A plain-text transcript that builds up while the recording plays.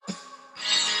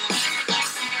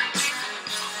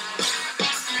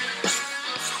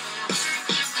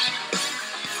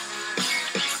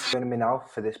Joining me now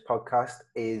for this podcast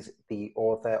is the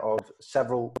author of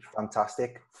several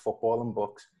fantastic footballing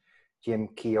books, Jim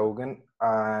Keoghan.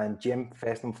 And Jim,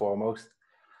 first and foremost,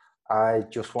 I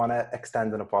just want to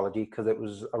extend an apology because it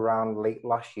was around late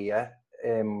last year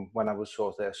when I was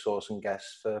sort of sourcing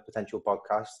guests for potential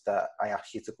podcasts that I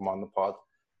asked you to come on the pod.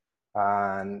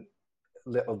 And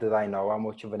little did I know how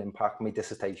much of an impact my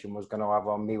dissertation was going to have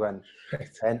on me when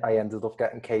I ended up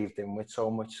getting caved in with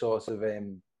so much sort of,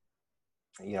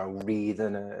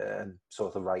 reading and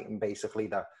sort of writing, basically,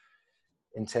 that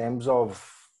in terms of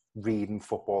reading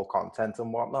football content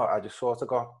and whatnot, I just sort of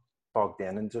got bogged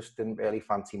in and just didn't really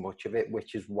fancy much of it,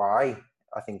 which is why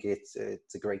I think it's a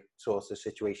great sort of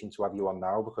situation to have you on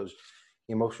now, because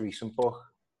your most recent book,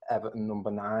 Everton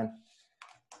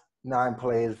Nine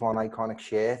Players, One Iconic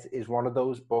Shirt, is one of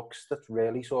those books that's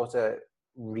really sort of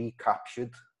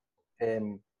recaptured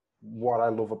what I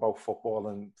love about football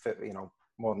and,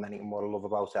 more than anything, what I love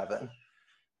about Everton.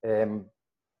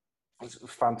 It's a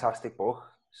fantastic book.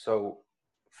 So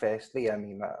firstly, I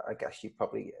mean, I guess you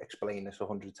probably explained this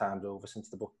 100 times over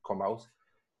since the book come out.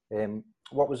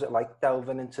 What was it like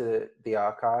delving into the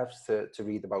archives to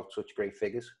read about such great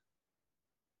figures?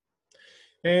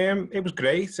 It was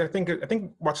great. I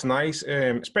think what's nice,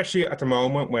 especially at the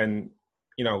moment when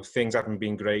things haven't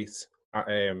been great at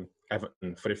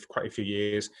Everton for quite a few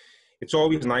years, it's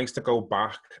always nice to go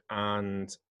back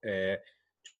and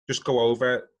just go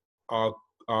over our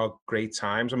great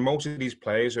times. And most of these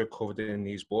players are covered in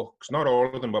these books. Not all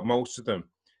of them, but most of them.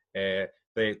 Their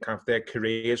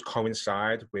careers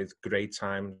coincide with great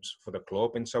times for the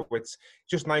club, and so it's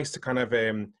just nice to kind of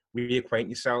reacquaint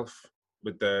yourself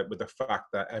with the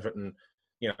fact that Everton,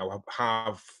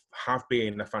 have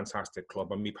been a fantastic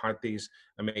club, and we've had these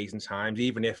amazing times,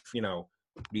 even if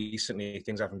recently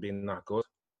things haven't been that good.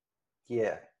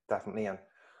 Yeah, definitely. And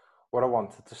what I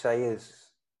wanted to say is,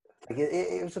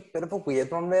 it was a bit of a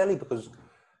weird one, really, because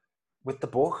with the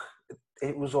book,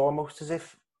 it was almost as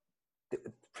if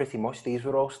pretty much these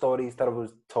were all stories that I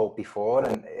was told before,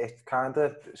 and it kind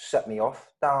of set me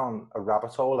off down a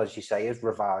rabbit hole, as you say, is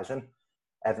revising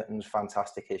Everton's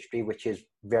fantastic history, which is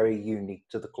very unique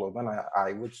to the club, and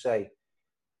I would say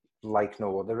like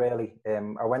no other, really.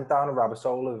 I went down a rabbit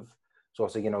hole of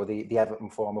sort of, the Everton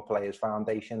Former Players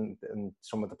Foundation and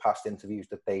some of the past interviews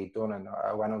that they'd done, and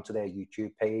I went onto their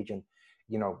YouTube page, and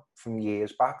from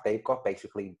years back, they've got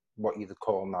basically what you'd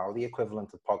call now the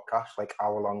equivalent of podcasts, like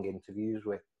hour-long interviews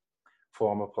with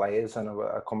former players. And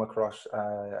I come across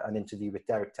an interview with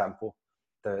Derek Temple,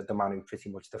 the man who pretty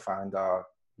much defined our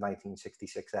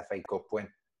 1966 FA Cup win.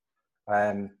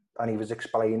 And he was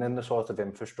explaining the sort of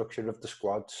infrastructure of the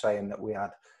squad, saying that we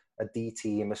had a D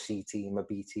team, a C team, a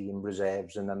B team,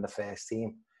 reserves, and then the first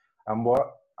team. And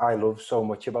what I love so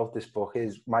much about this book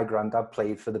is my granddad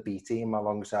played for the B team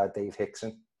alongside Dave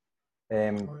Hickson.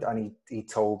 And he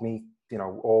told me,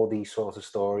 all these sort of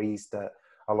stories that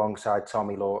alongside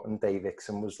Tommy Lawton, Dave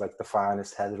Hickson was like the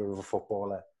finest header of a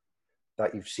footballer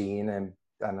that you've seen. And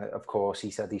of course,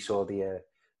 he said he saw the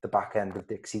back end of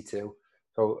Dixie too.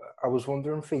 So I was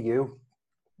wondering for you,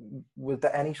 was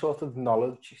there any sort of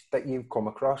knowledge that you've come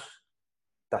across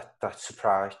that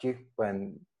surprised you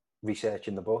when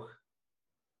researching the book?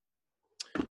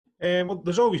 Well,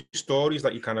 there's always stories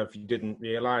that you didn't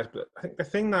realise, but I think the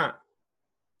thing that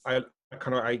that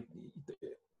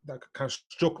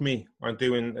struck me when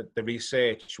doing the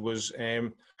research was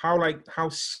how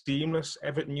seamless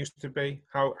Everton used to be.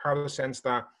 How the sense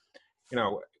that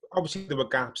obviously there were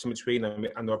gaps in between them,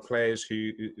 and there were players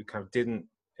who kind of didn't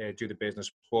do the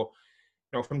business, but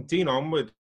from Dean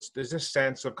onwards, there's this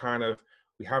sense of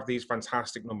we have these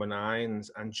fantastic number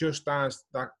nines, and just as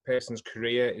that person's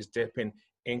career is dipping,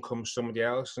 in comes somebody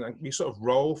else, and we sort of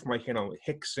roll from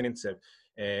Hickson into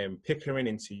Pickering,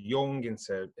 into Young,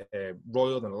 into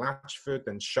Royal, and Latchford,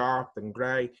 and Sharp, and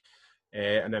Gray,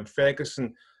 and then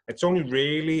Ferguson. It's only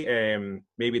really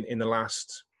maybe in the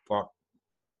last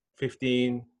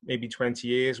 15, maybe 20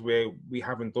 years where we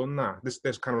haven't done that.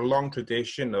 This kind of long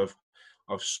tradition of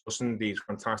sourcing these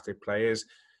fantastic players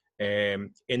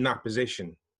in that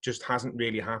position just hasn't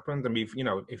really happened. And we've,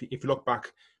 if you look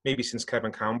back, maybe since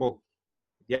Kevin Campbell,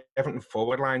 the Everton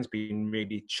forward line's been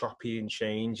really choppy and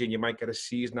changing. You might get a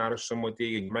season out of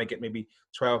somebody, and you might get maybe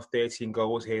 12, 13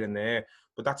 goals here and there.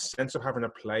 But that sense of having a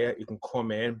player who can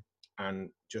come in and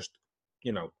just,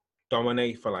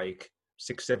 dominate for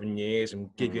 6-7 years and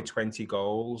give you 20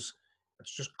 goals,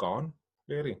 it's just gone,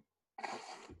 really.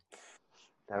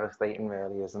 Devastating,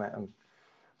 really, isn't it? And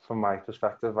from my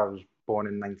perspective, I was born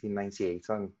in 1998,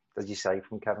 and as you say,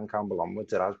 from Kevin Campbell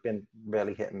onwards, it has been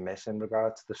really hit and miss in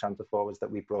regard to the centre forwards that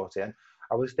we brought in.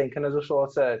 I was thinking as a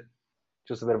sort of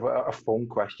just a bit of a fun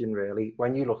question, really.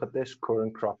 When you look at this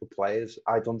current crop of players,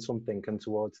 I've done some thinking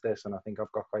towards this, and I think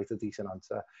I've got quite a decent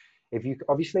answer. If you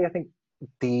obviously, I think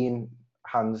Dean,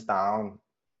 hands down,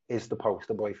 is the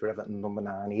poster boy for Everton number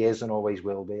 9. He is and always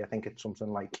will be. I think it's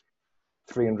something like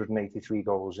 383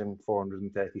 goals in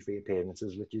 433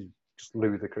 appearances, which is just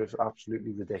ludicrous,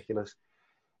 absolutely ridiculous.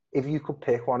 If you could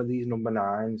pick one of these number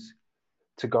 9s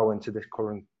to go into this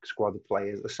current squad of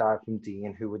players, aside from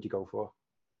Dean, who would you go for?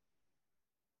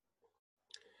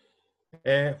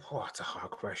 It's a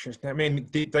hard question. I mean,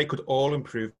 they could all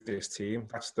improve this team.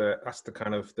 That's the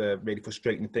kind of the really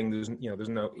frustrating thing. There's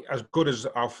no as good as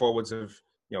our forwards have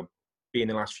been in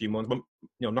the last few months, but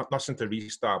not since the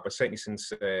restart, but certainly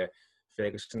since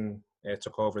Ferguson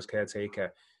took over as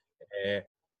caretaker.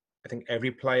 I think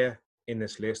every player in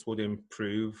this list would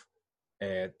improve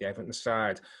the Everton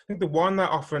side. I think the one that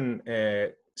often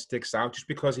sticks out, just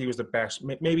because he was the best,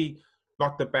 maybe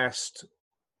not the best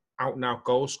out-and-out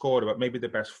goal scorer, but maybe the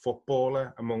best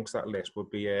footballer amongst that list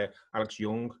would be Alex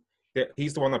Young.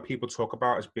 He's the one that people talk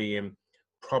about as being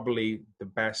probably the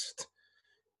best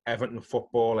Everton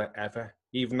footballer ever.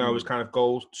 Even though his kind of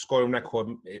goal scoring record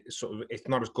it's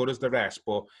not as good as the rest,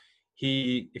 but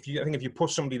if you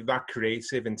put somebody that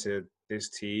creative into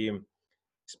this team,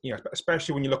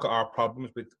 especially when you look at our problems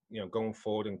with going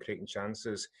forward and creating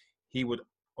chances, he would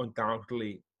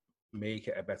undoubtedly make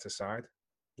it a better side.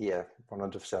 Yeah,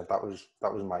 100%. That was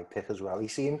my pick as well. He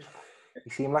seemed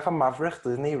like a maverick,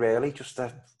 didn't he? Really, just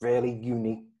a really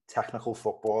unique technical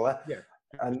footballer. Yeah,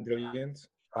 and brilliant.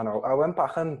 I know. I went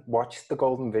back and watched the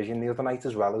Golden Vision the other night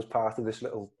as well as part of this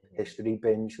little history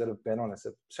binge that I've been on. It's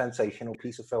a sensational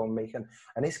piece of filmmaking,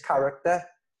 and his character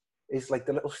is like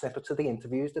the little snippets of the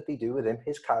interviews that they do with him.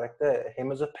 His character,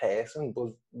 him as a person,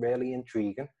 was really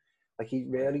intriguing. Like he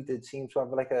really did seem to have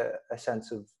like a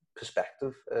sense of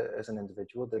perspective as an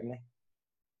individual, didn't he?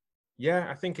 Yeah,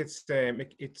 I think it's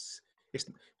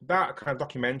that kind of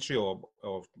documentary or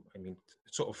I mean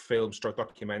sort of film stroke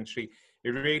documentary. It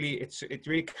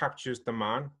really captures the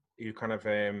man who kind of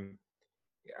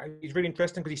he's really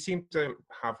interesting because he seemed to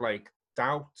have like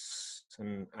doubts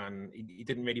and he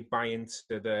didn't really buy into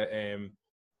the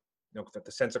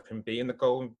the sense of him being the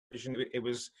golden vision. He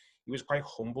was quite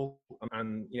humble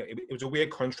and it was a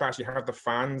weird contrast. You have the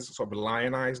fans sort of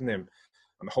lionizing him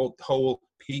and the whole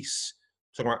piece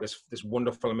talking about this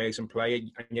wonderful, amazing player,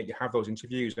 and yet you have those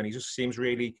interviews, and he just seems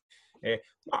really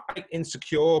not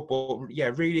insecure, but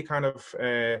really kind of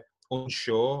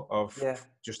unsure of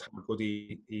just how good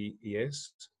he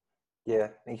is. Yeah,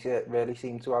 he really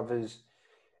seemed to have his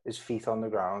feet on the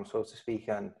ground, so to speak.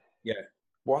 And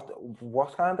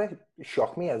what kind of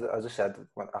shocked me, as I said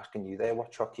when asking you there,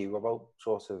 what shocked you about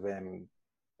sort of when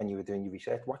you were doing your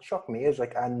research? What shocked me is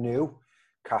like I knew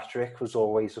Patrick was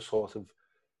always a sort of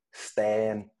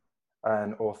stern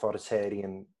and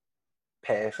authoritarian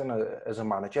person as a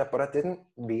manager, but I didn't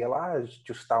realise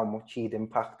just how much he'd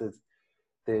impacted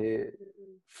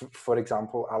for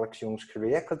example, Alex Young's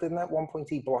career. Because didn't at one point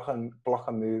he block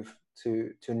a move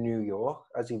to New York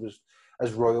as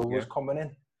Royal was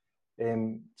coming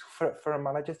in? For a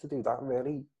manager to do that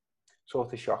really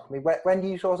sort of shocked me. When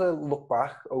you sort of look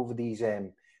back over these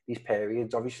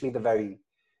periods, obviously they're very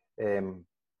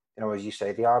as you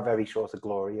say, they are very sort of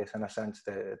glorious in a sense,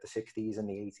 the 60s and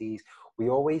the 80s. We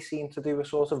always seem to do a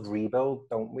sort of rebuild,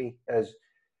 don't we? As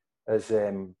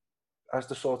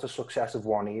the sort of success of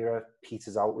one era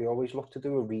peters out, we always look to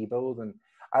do a rebuild. And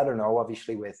I don't know,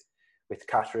 obviously with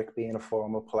Patrick being a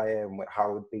former player and with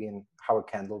Howard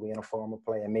Kendall being a former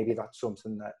player, maybe that's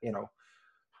something that,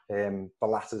 the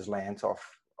latter's learnt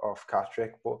off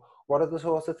Patrick. But what are the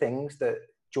sort of things that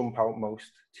jump out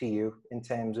most to you in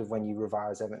terms of when you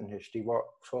revise Everton history? What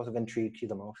sort of intrigues you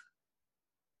the most?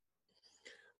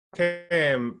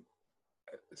 The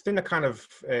thing that kind of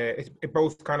it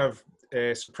both kind of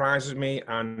surprises me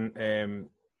and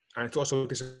it's also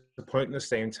disappointing at the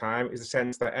same time is the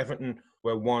sense that Everton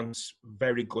were once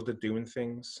very good at doing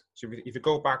things. So if you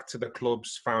go back to the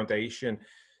club's foundation,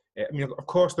 I mean, of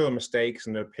course there were mistakes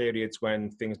and there were periods when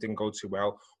things didn't go too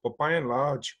well, but by and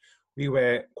large, we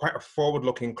were quite a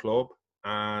forward-looking club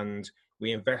and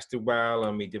we invested well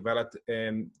and we developed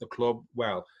the club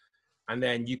well. And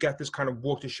then you get this kind of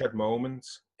watershed moment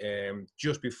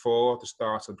just before the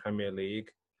start of the Premier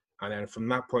League. And then from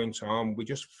that point on, we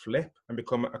just flip and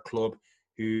become a club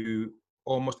who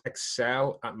almost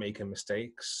excel at making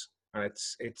mistakes. And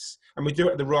and we do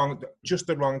it at the wrong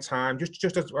time,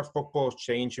 just as our football's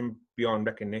changing beyond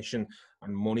recognition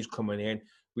and money's coming in,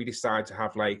 we decide to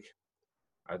have like,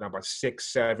 I don't know, about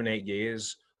 6, 7, 8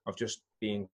 years of just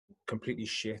being completely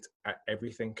shit at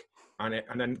everything.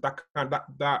 and then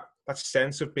that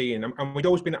sense of being, and we'd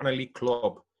always been an elite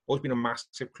club, always been a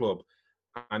massive club,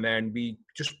 and then we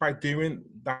just by doing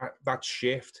that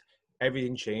shift,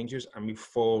 everything changes, and we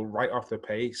fall right off the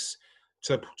pace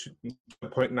to the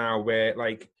point now where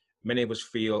like many of us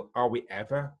feel, are we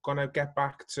ever gonna get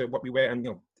back to what we were? And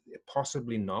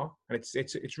possibly not. And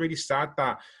it's really sad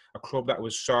that a club that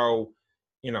was so,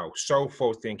 so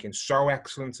forward thinking, so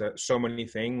excellent at so many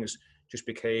things, just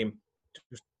became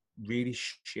just really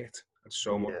shit at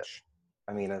so Yeah. much.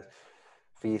 I mean,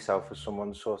 for yourself, as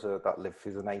someone sort of that lived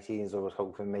through the 90s, I was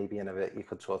hoping maybe in a bit you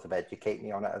could sort of educate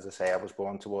me on it. As I say, I was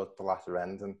born towards the latter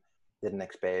end and didn't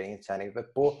experience any of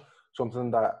it. But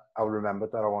something that I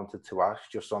remembered that I wanted to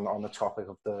ask, just on the topic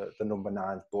of the number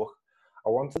 9 book, I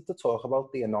wanted to talk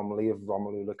about the anomaly of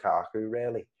Romelu Lukaku,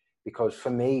 really. Because for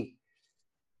me,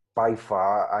 by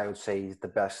far, I would say he's the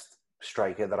best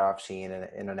striker that I've seen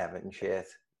in an Everton shirt.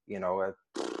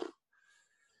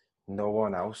 No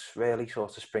one else really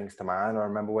sort of springs to mind. I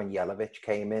remember when Jelavic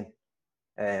came in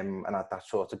and had that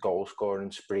sort of goal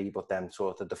scoring spree, but then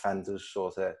sort of defenders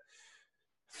sort of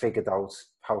figured out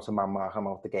how to man mark him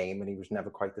out the game, and he was never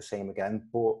quite the same again.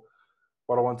 But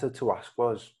what I wanted to ask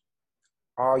was,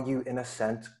 are you in a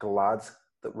sense glad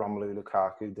that Romelu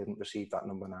Lukaku didn't receive that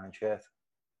number 9 shirt?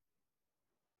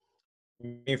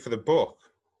 You mean for the book?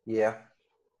 Yeah.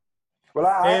 Well,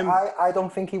 I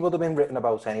don't think he would have been written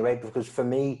about anyway, because for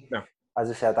me, No. as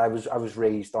I said, I was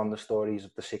raised on the stories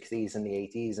of the 60s and the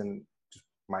 80s, and just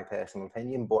my personal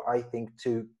opinion. But I think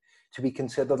to be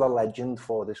considered a legend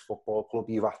for this football club,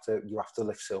 you have to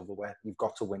lift silverware. You've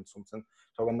got to win something.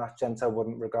 So in that sense, I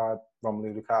wouldn't regard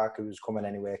Romelu Lukaku as coming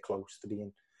anywhere close to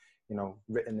being,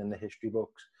 written in the history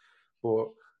books. But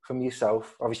from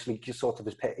yourself, obviously, you sort of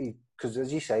as petty, because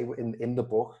as you say in the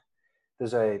book,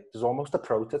 there's almost a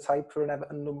prototype for an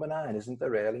Everton number 9, isn't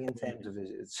there, really, in terms of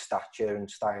his stature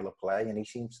and style of play, and he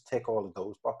seems to tick all of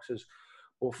those boxes.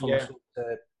 But from a sort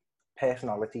of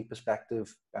personality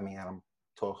perspective, I mean, I'm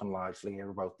talking largely here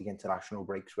about the international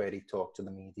breaks where he talked to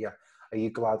the media. Are you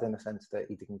glad in a sense that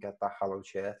he didn't get that hallowed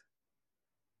shirt?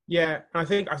 Yeah, I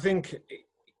think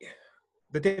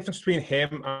the difference between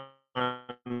him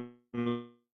and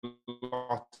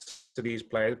lots of these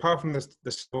players, apart from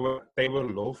they were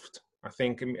loved. I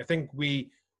think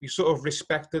we sort of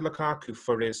respected Lukaku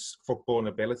for his footballing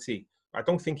ability. I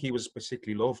don't think he was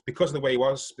particularly loved because of the way he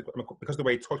was, because of the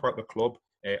way he talked about the club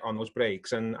on those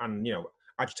breaks, and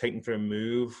agitating for a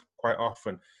move quite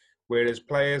often. Whereas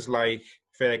players like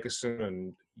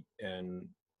Ferguson and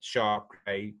Sharp,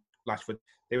 Rashford,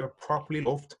 they were properly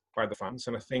loved by the fans,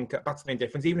 and I think that's the main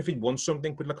difference. Even if he'd won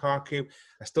something with Lukaku,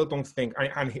 I still don't think,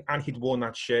 and he'd worn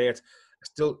that shirt, I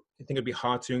still think it'd be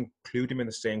hard to include him in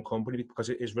the same company because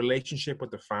his relationship with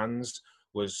the fans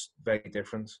was very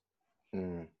different.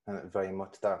 And very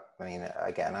much that. I mean,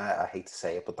 again, I hate to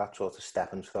say it, but that sort of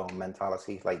stepping stone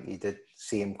mentality, like you did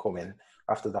see him come in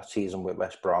after that season with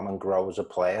West Brom and grow as a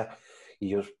player.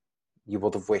 You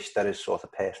would have wished that his sort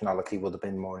of personality would have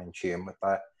been more in tune with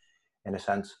that, in a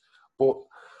sense. But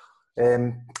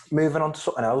moving on to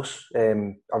something else,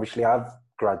 obviously I've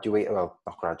graduated, well,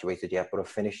 not graduated yet, but I've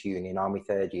finished uni now, my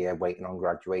 3rd year, waiting on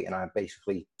graduating. I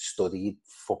basically studied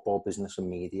football business and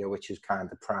media, which has kind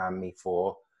of primed me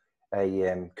for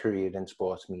a career in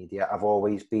sports media. I've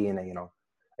always been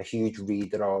a huge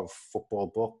reader of football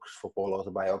books, football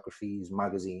autobiographies,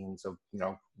 magazines. Of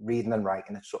reading and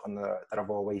writing, it's something that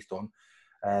I've always done.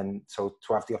 And so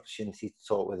to have the opportunity to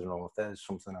talk with an author is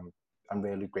something I'm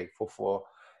really grateful for.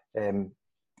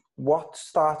 What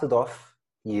started off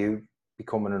you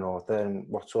becoming an author, and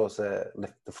what sort of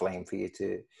lit the flame for you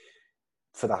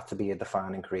for that to be a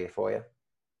defining career for you?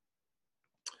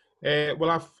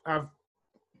 Well, I've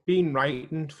been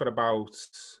writing for about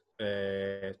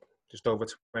just over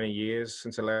 20 years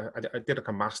since I did like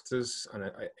a master's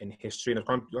in history, and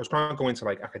I was trying to go into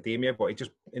like academia, but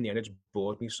in the end it just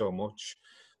bored me so much.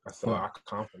 I thought I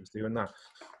can't finish doing that.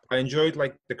 I enjoyed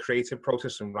like the creative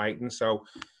process and writing, so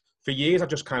for years I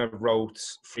just kind of wrote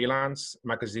freelance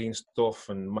magazine stuff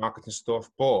and marketing stuff,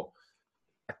 but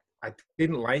I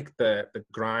didn't like the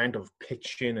grind of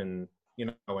pitching and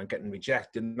and getting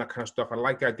rejected and that kind of stuff. I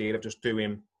like the idea of just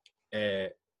doing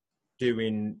the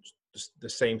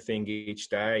same thing each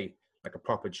day, like a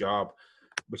proper job,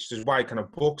 which is why kind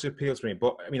of books appeal to me.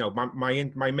 But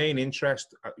my main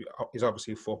interest is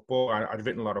obviously football. I've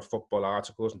written a lot of football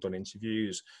articles and done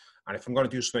interviews, and if I'm going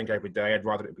to do something every day, I'd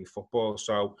rather it be football.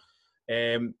 So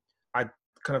I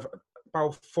kind of,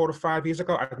 about 4 or 5 years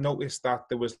ago, I noticed that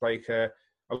there was like a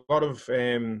lot of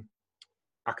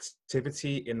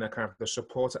activity in the kind of the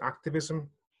supporter activism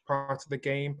part of the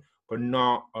game, but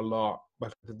not a lot.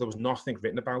 But there was nothing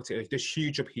written about it. Like, there's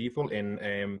huge upheaval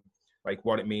in like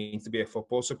what it means to be a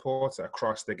football supporter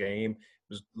across the game. It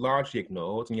was largely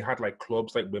ignored, and you had like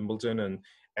clubs like Wimbledon and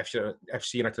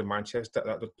FC United Manchester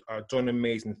that are doing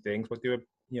amazing things, but they were,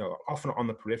 often on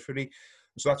the periphery.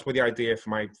 So that's where the idea for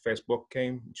my first book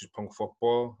came, which is punk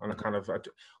football. And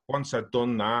once I'd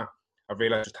done that, I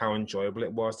realised just how enjoyable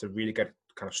it was to really get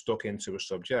kind of stuck into a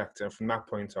subject. And from that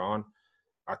point on,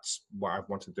 that's what I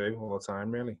want to do all the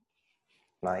time, really.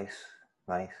 Nice.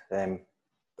 As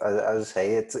I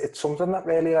say, it's something that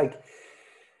really, like,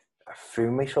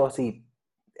 through my sort of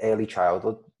early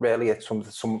childhood, really, it's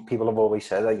something some people have always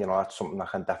said that, that's something I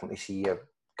can definitely see you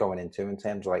going into in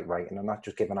terms of like writing, and not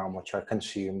just given how much I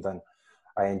consumed and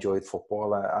I enjoyed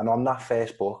football. And on that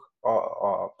first book,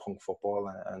 or punk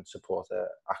football and supporter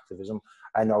activism,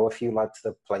 I know a few lads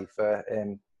that play for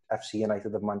FC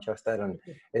United of Manchester, and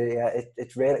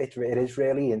it is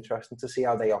really interesting to see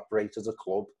how they operate as a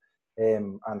club,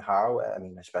 and how, I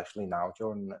mean, especially now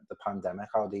during the pandemic,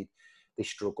 how they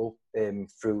struggle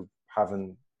through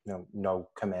having no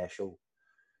commercial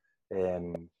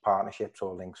partnerships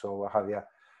or links or what have you.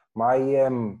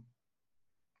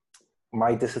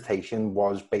 My dissertation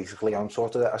was basically on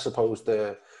sort of, I suppose,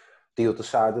 the other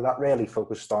side of that, really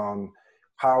focused on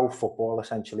how football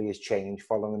essentially has changed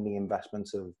following the investment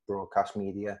of broadcast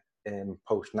media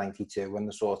post '92, and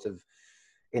the sort of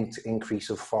increase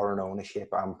of foreign ownership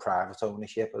and private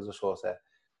ownership as a sort of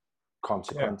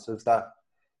consequence of that.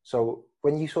 So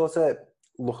when you sort of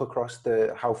look across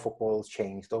how football's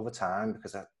changed over time,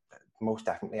 because most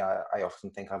definitely I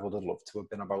often think I would have loved to have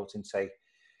been about in, say,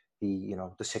 the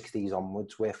 60s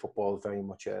onwards, where football is very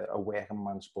much a working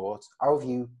man sport. How have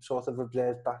you sort of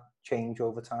observed that change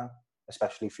over time,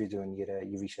 especially through doing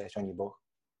your research on your book?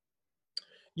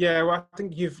 Yeah, well, I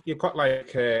think you've got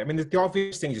like, I mean, the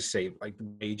obvious things you see, like the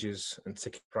wages and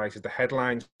ticket prices, the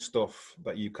headline stuff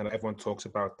that everyone talks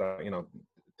about, that,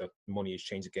 that money has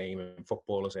changed the game and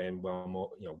footballers earn more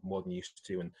than used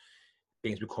to, and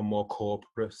things become more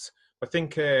corporate. I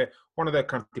think one of the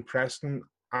kind of depressing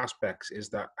aspects is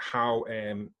that how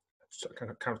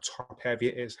kind of top heavy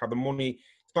it is, how the money,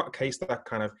 it's not a case that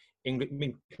kind of English, I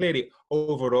mean, clearly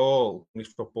overall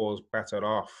English football is better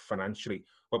off financially,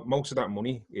 but most of that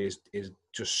money is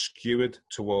just skewed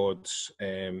towards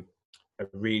a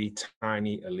really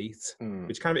tiny elite,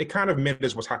 which kind of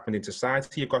mirrors what's happened in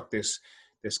society. You've got this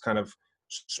kind of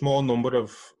small number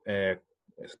of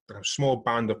small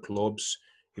band of clubs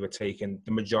who are taking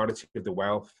the majority of the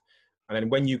wealth, and then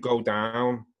when you go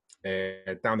down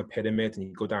the pyramid and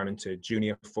you go down into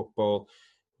junior football,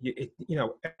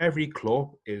 every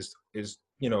club is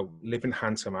living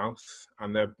hand to mouth,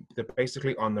 and they're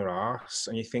basically on their arse.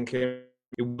 And you're thinking,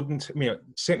 it wouldn't,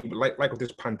 simply like with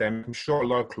this pandemic, I'm sure a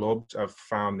lot of clubs have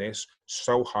found this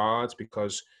so hard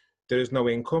because there is no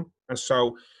income. And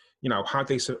so, how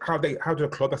do a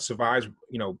club that survives,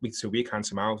 week to week, hand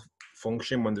to mouth,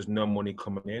 function when there's no money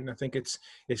coming in? I think it's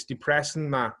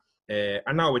depressing that.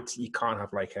 I know you can't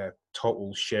have like a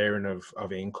total sharing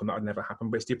of income. That would never happen.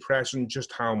 But it's depressing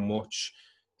just how much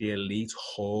the elite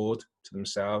hoard to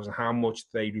themselves and how much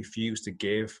they refuse to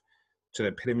give to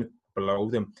the pyramid below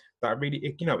them. That really,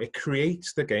 it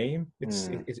creates the game. It's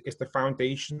the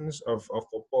foundations of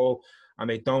football, and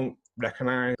they don't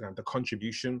recognise the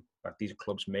contribution that these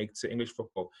clubs make to English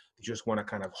football. They just want to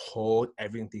kind of hoard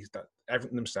everything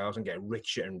themselves and get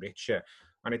richer and richer.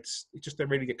 And it's just a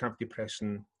really kind of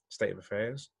depressing state of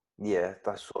affairs. Yeah,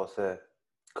 that sort of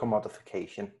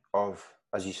commodification of,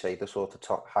 as you say, the sort of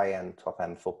top end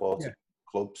football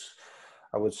clubs,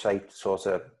 I would say, sort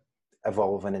of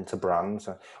evolving into brands.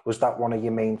 Was that one of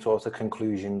your main sort of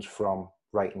conclusions from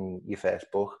writing your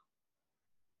first book?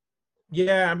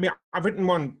 Yeah, I mean, I've written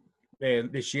one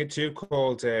this year too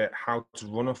called How to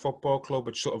Run a Football Club,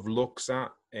 which sort of looks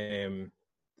at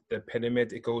the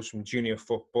pyramid. It goes from junior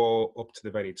football up to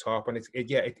the very top, and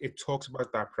it talks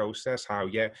about that process. How,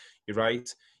 you're right,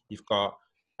 you've got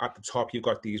at the top, you've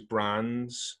got these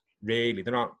brands. Really,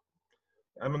 they're not,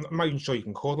 I'm not even sure you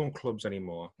can call them clubs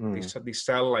anymore. They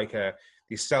sell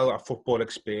a football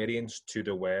experience to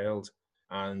the world,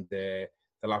 and they'll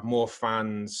have more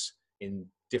fans in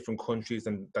different countries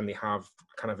than they have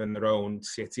kind of in their own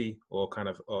city or kind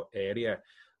of area.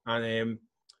 And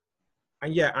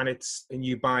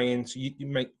you buy into,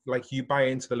 you buy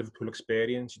into the Liverpool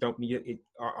experience. You don't need it.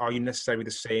 Are you necessarily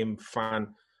the same fan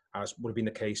as would have been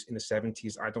the case in the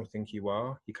 70s? I don't think you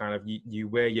are. You kind of you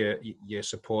wear your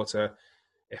supporter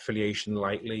affiliation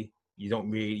lightly. You don't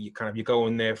really, you go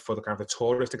in there for the kind of the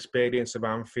tourist experience of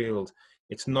Anfield.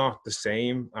 It's not the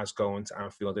same as going to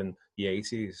Anfield in the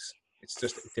 80s. It's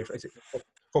just different.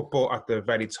 football at the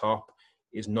very top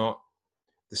is not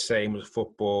the same as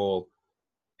football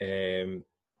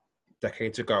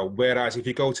decades ago. Whereas if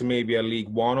you go to maybe a League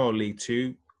One or League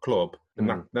Two club,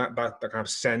 then that kind of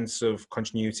sense of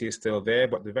continuity is still there.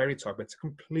 But at the very top, it's a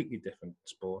completely different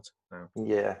sport now.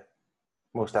 Yeah,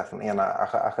 most definitely. And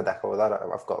I could echo that.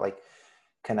 I've got like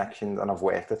connections, and I've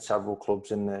worked at several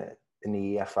clubs in the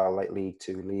EFL, like League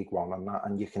Two, League One, and that.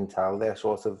 And you can tell they're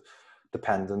sort of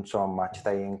dependent on match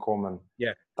day income, and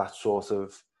that sort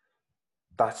of,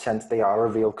 that sense they are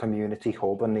a real community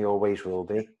hub, and they always will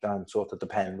be, and sort of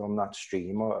depend on that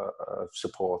stream of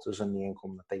supporters and the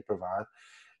income that they provide.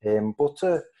 But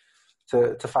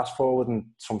to fast forward, and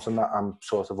something that I'm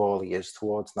sort of all ears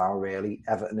towards now, really,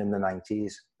 Everton in the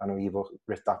 90s. I know you've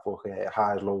written that book,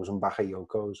 Highs, Lows and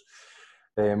Bakayokos.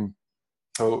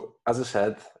 So, as I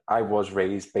said, I was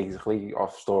raised basically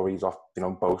off stories of,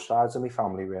 both sides of my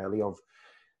family, really, of,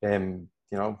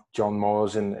 John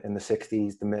Moores in the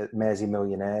 60s, the Mersey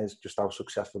Millionaires, just how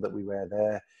successful that we were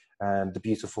there, and the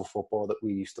beautiful football that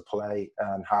we used to play,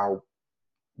 and how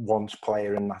once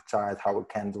player in that side, Howard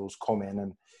Kendall's come in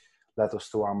and led us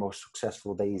to our most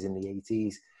successful days in the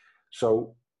 80s.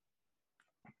 So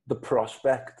the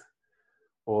prospect,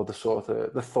 or the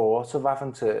thought of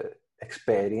having to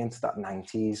experience that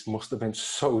 90s must have been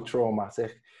so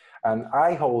traumatic. And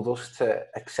I hold us to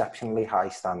exceptionally high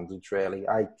standards, really.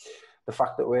 The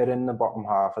fact that we're in the bottom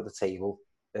half of the table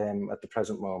at the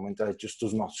present moment, it just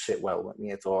does not sit well with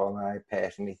me at all. And I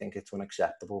personally think it's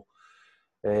unacceptable.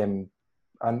 And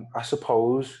I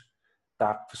suppose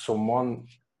that for someone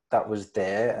that was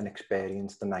there and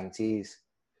experienced the 90s,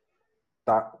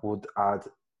 that would add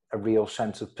a real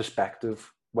sense of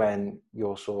perspective when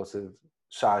you're sort of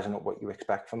sizing up what you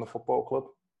expect from the football club.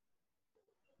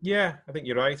 Yeah, I think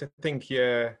you're right. I think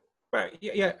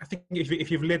I think if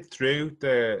you've lived through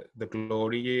the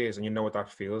glory years and you know what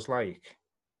that feels like,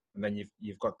 and then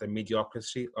you've got the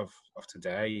mediocrity of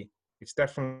today, it's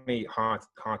definitely hard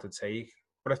to take.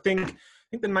 But I think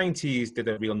the 90s did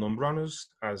a real number on us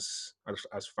as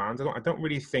fans. I don't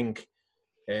really think.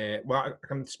 Well, I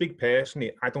can speak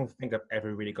personally. I don't think I've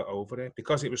ever really got over it,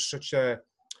 because it was such a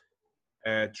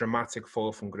dramatic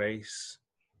fall from grace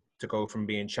to go from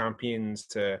being champions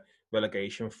to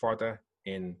relegation fodder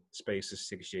in space of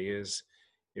 6 years.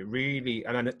 It really,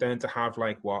 and then to have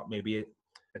maybe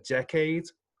a decade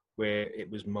where it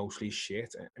was mostly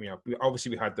shit. I mean, obviously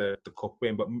we had the cup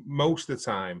win, but most of the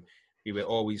time we were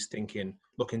always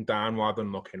looking down rather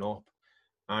than looking up.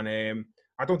 And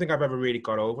I don't think I've ever really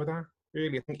got over that.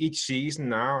 Really, I think each season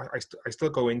now, I still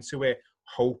go into it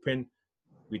hoping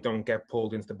we don't get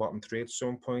pulled into the bottom three at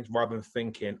some point, rather than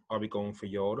thinking, are we going for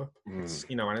Europe? And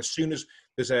as soon as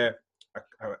there's a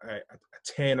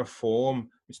turn of form,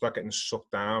 we start getting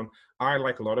sucked down. I,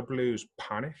 like a lot of Blues,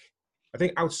 panic. I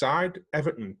think outside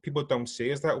Everton, people don't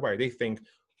see us that way. They think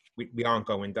we aren't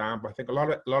going down. But I think a lot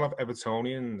of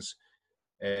Evertonians,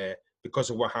 because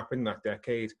of what happened that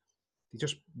decade,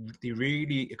 they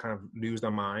really kind of lose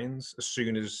their minds as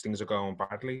soon as things are going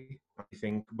badly. I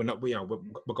think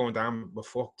we're going down, we're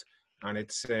fucked. And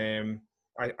it's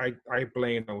I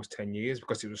blame those 10 years,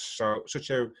 because it was such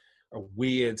a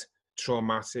weird,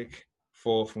 traumatic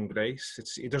fall from grace.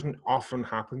 It doesn't often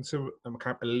happen to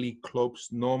elite clubs.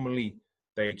 Normally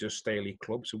they just stay elite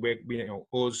clubs. So we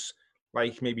us,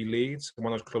 like maybe Leeds,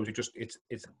 one of those clubs,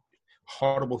 it's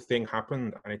horrible thing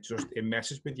happened, and it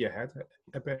messes with your head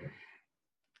a bit.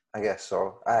 I guess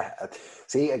so.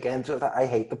 See, again, I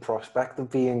hate the prospect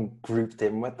of being grouped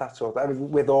in with that sort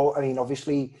of.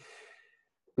 Obviously,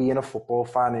 being a football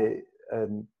fan,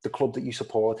 the club that you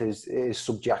support is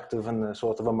subjective, and the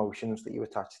sort of emotions that you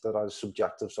attach to that are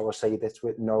subjective. So I say this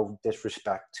with no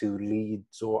disrespect to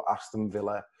Leeds or Aston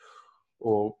Villa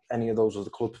or any of those other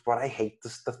clubs, but I hate the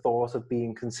thought of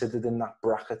being considered in that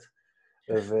bracket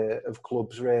of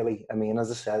clubs, really. I mean, as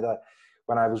I said,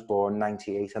 when I was born in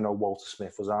 98, I know Walter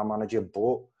Smith was our manager,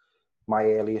 but my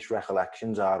earliest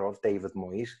recollections are of David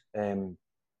Moyes.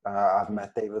 I've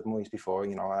met David Moyes before.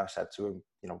 I said to him,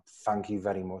 thank you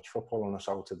very much for pulling us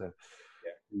out of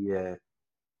the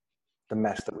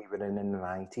mess that we were in the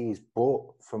 90s.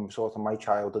 But from sort of my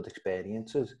childhood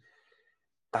experiences,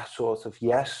 that sort of,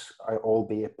 yes,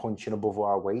 albeit punching above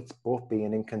our weight, but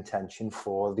being in contention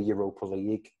for the Europa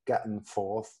League, getting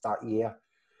fourth that year,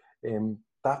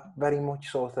 that very much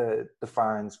sort of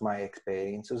defines my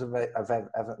experiences of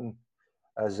Everton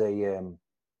as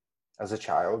a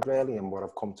child, really, and what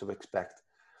I've come to expect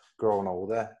growing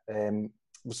older. It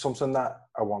was something that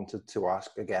I wanted to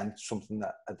ask again, something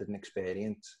that I didn't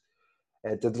experience.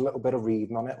 I did a little bit of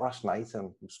reading on it last night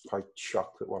and was quite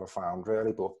shocked at what I found,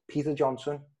 really. But Peter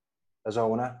Johnson, as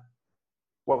owner,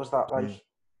 What was that like?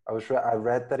 Mm. I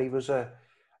read that he was a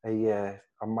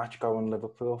match going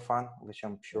Liverpool fan, which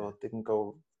I'm sure didn't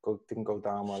go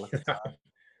down well at the time.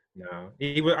 No,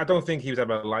 I don't think he was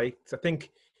ever liked. I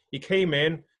think he came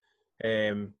in.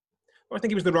 Um, I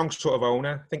think he was the wrong sort of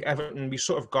owner. I think Everton, we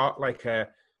sort of got like a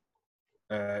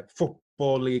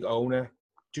football league owner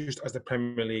just as the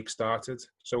Premier League started.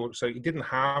 So he didn't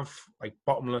have like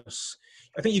bottomless.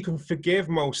 I think you can forgive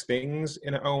most things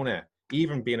in an owner,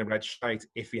 even being a red shite,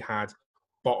 if he had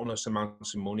bottomless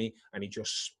amounts of money and he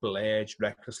just splurged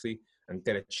recklessly and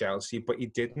did at Chelsea. But he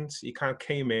didn't. He kind of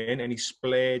came in and he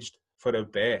splurged for a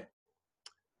bit,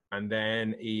 and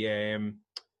then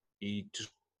he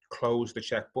just closed the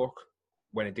checkbook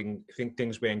when it didn't think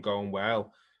things weren't going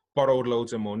well, borrowed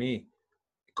loads of money,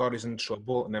 got us in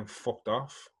trouble, and then fucked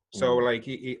off. So Mm. like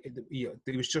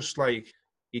he was just like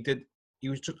he did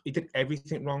he did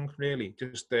everything wrong really.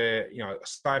 Just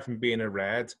aside from being a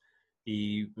red,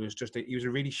 he was a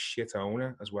really shit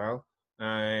owner as well.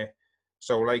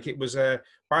 So like it was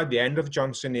by the end of the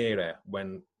Johnson era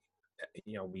when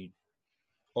we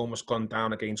almost gone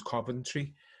down against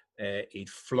Coventry. He'd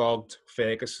flogged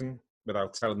Ferguson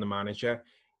without telling the manager.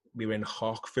 We were in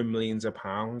hock for millions of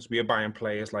pounds. We were buying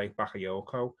players like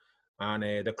Bakayoko, and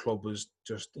the club was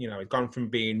just, it'd gone from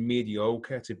being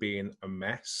mediocre to being a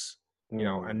mess,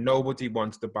 Mm. and nobody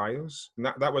wanted to buy us. And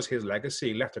that was his legacy.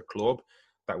 He left a club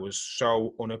that was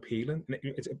so unappealing. And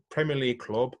it's a Premier League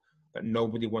club that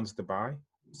nobody wanted to buy.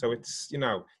 So it's,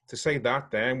 to say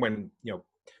that then when, there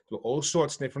were all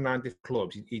sorts of different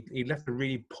clubs. He left a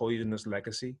really poisonous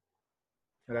legacy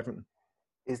at Everton.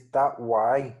 Is that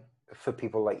why, for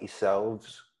people like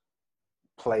yourselves,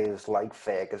 players like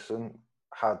Ferguson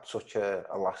had such a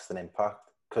lasting impact?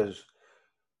 Because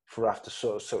for after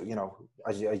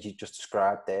as you just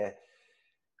described there,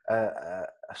 a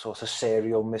sort of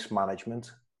serial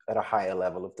mismanagement at a higher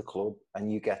level of the club,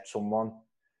 and you get someone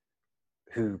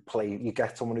who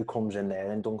comes in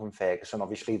there, and Duncan Ferguson.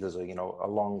 Obviously, there's a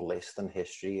long list and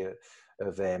history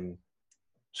of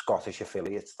Scottish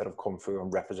affiliates that have come through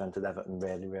and represented Everton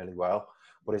really, really well.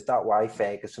 But is that why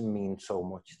Ferguson means so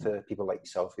much to people like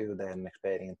yourself who were there and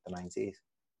experienced the 90s?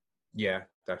 Yeah,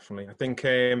 definitely. I think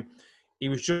he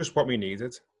was just what we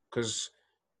needed, because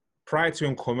prior to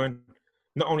him coming,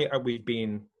 not only had we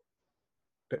been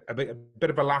a bit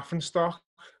of a laughing stock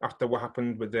after what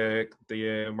happened with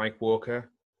the Mike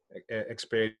Walker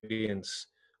experience,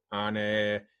 and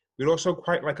we're also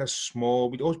quite like a small.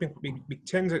 We'd always been we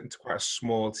turned it into quite a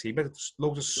small team, but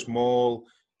loads of small,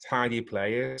 tidy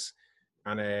players,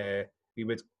 and we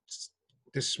were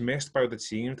dismissed by the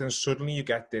team. Then suddenly you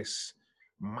get this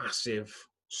massive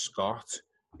Scot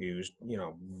who's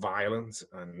violent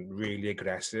and really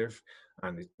aggressive,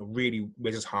 and really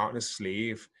wears his heart on his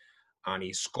sleeve, and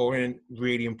he's scoring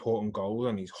really important goals,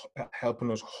 and he's helping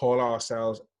us haul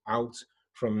ourselves out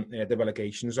from the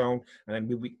relegation zone, and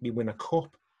then we win a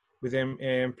cup with him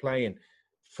playing.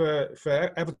 For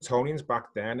Evertonians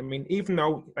back then, I mean, even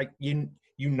though like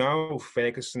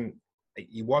Ferguson,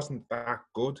 he wasn't that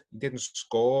good. He didn't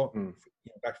score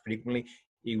that frequently.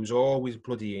 He was always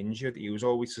bloody injured. He was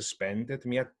always suspended.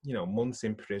 And he had months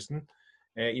in prison.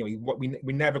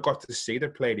 We never got to see the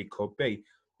player he could be.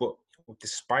 But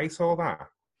despite all that,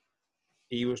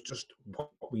 he was just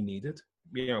what we needed.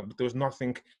 There was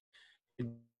nothing.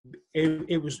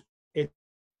 It was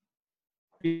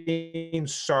being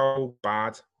so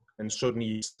bad, and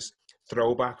suddenly this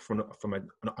throwback from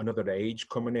another age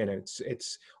coming in.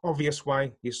 It's obvious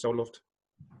why he's so loved.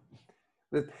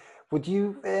 Would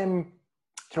you,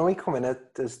 he come in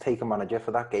as taker manager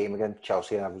for that game against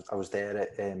Chelsea? And I was there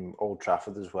at Old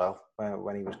Trafford as well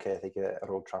when he was caretaker at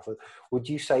Old Trafford. Would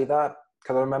you say that?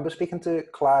 Because I remember speaking to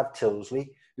Clive Tilsley,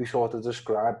 who sort of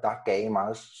described that game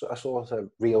as a sort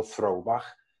of real throwback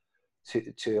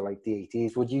to like the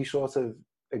 80s. Would you sort of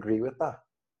agree with that?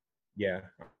 Yeah,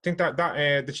 I think that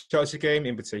the Chelsea game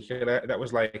in particular, that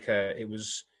was like it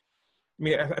was. I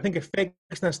mean, I think if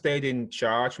Ferguson stayed in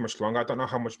charge for much longer, I don't know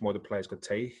how much more the players could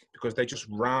take, because they just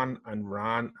ran and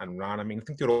ran and ran. I mean, I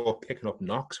think they were all picking up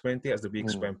knocks, weren't they, as the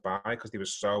weeks went by, because they were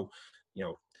so,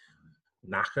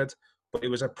 knackered. But it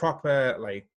was a proper,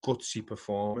 like, gutsy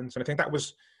performance, and I think that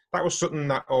was something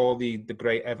that all the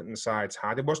great Everton sides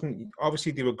had. It wasn't,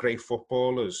 obviously they were great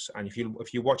footballers, and if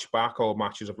you watch back all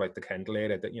matches of like the Kendall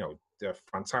era, that they're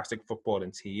a fantastic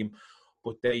footballing team.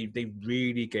 But they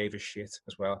really gave a shit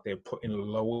as well. They were putting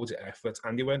loads of effort,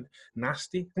 and they weren't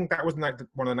nasty. I think that was one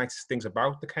of the nicest things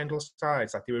about the Kendall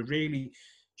sides, that they were really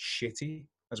shitty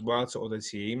as well to other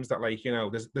teams. That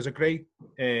there's a great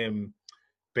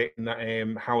bit in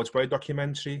that Howard's Way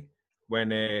documentary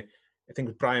when I think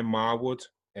it was Brian Marwood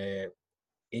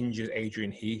injures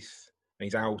Adrian Heath, and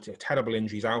he's out, a terrible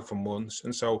injury, he's out for months.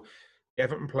 And so the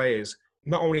Everton players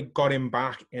not only got him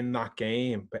back in that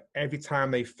game, but every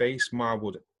time they faced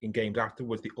Marwood in games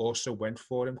afterwards, they also went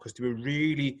for him because they were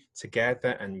really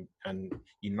together and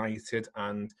united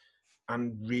and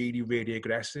really, really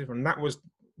aggressive. And that was,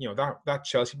 that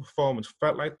Chelsea performance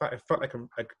felt like that. It felt like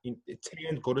it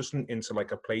turned Goodison into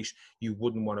like a place you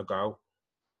wouldn't want to go.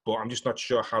 But I'm just not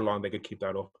sure how long they could keep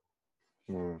that up.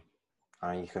 And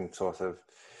you can sort of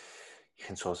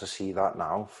see that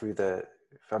now through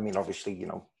obviously,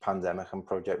 pandemic and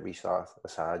Project Restart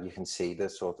aside, you can see the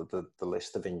sort of the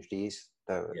list of injuries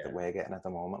that we're getting at the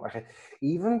moment. Like,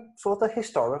 even sort of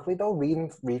historically though,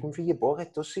 reading through your book,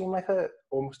 it does seem like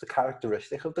almost a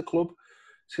characteristic of the club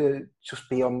to just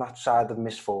be on that side of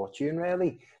misfortune,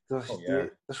 really.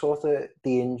 The sort of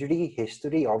the injury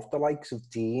history of the likes of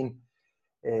Dean,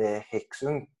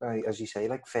 Hickson, as you say,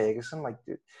 like Ferguson, like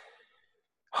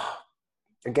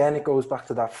again, it goes back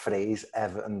to that phrase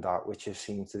Everton that, which just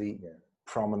seems to be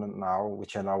prominent now,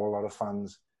 which I know a lot of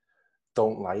fans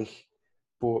don't like.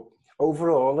 But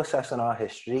overall, assessing our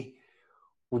history,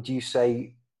 would you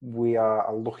say we are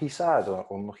a lucky side or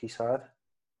unlucky side?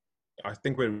 I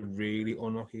think we're really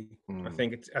unlucky. I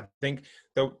think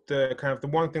the kind of the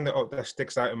one thing that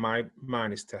sticks out in my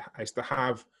mind is to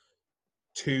have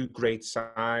two great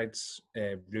sides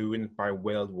ruined by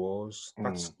world wars.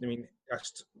 I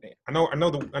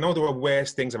know there were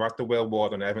worse things about the world war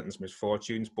than Everton's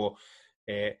misfortunes, but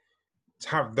to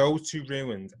have those two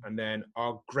ruined and then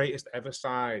our greatest ever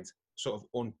side sort of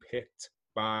unpicked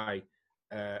by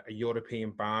a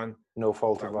European ban, no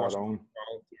fault of our own,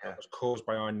 that was caused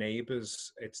by our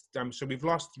neighbours. It's so we've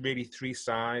lost really three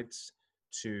sides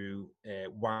to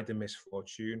wider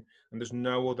misfortune, and there's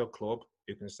no other club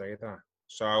who can say that.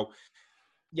 So,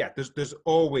 there's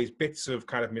always bits of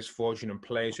kind of misfortune and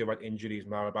players who have had injuries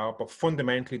and about, but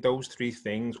fundamentally those three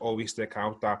things always stick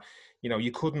out. That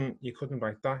you couldn't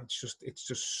write that. It's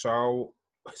just so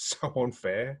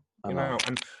unfair, and not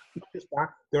just that.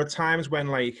 There are times when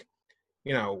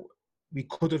we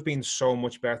could have been so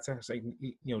much better. It's like,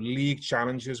 league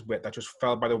challenges that just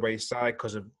fell by the wayside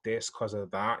because of this, because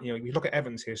of that. If you look at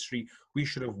Everton's history, we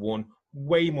should have won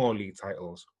way more league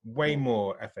titles, way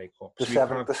more FA Cups. The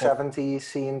 70s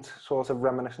seemed sort of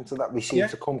reminiscent of that. We seemed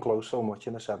to come close so much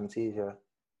in the 70s,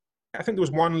 I think there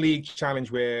was one league challenge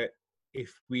where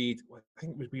we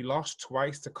lost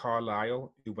twice to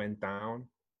Carlyle, who went down.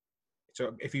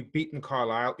 So if we'd beaten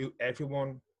Carlyle, who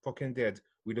everyone fucking did,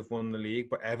 we'd have won the league.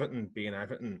 But Everton, being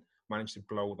Everton, managed to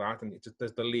blow that. And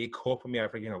there's the League Cup, and we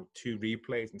have 2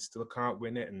 replays and still can't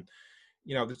win it. And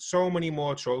there's so many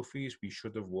more trophies we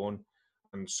should have won,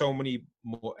 and so many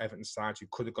more Everton sides who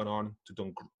could have gone on to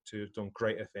done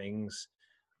greater things.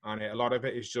 And a lot of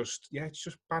it is just it's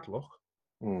just bad luck.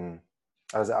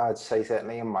 As I'd say,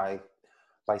 certainly in my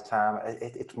lifetime,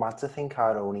 it's mad to think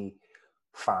our only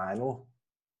final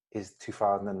is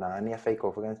 2009, the FA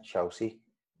Cup against Chelsea,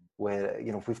 where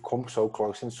we've come so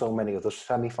close in so many other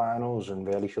semi-finals and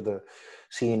really should have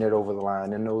seen it over the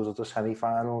line in those other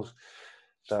semi-finals.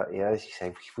 That as you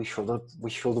say, we should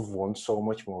have won so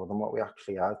much more than what we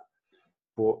actually had.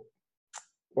 But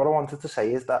what I wanted to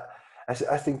say is that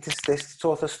I think this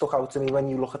sort of stuck out to me when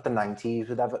you look at the 90s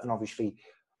with Everton. Obviously,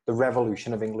 the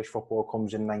revolution of English football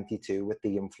comes in 92 with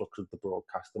the influx of the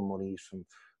broadcasting monies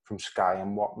from Sky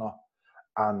and whatnot.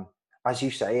 And as you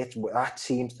say, that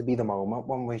seems to be the moment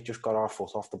when we've just got our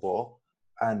foot off the ball.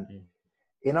 And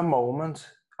in a moment,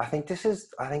 I think this is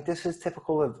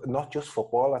typical of not just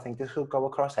football. I think this will go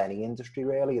across any industry,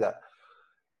 really, that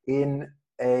in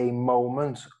a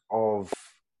moment of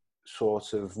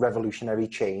sort of revolutionary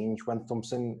change, when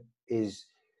something is,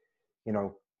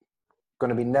 never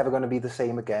going to be the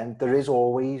same again, there is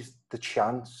always the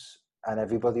chance, and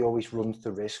everybody always runs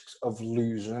the risks of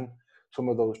losing some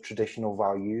of those traditional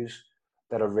values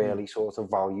that are really sort of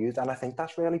valued. And I think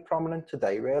that's really prominent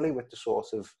today, really, with the sort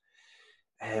of,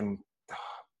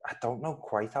 I don't know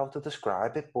quite how to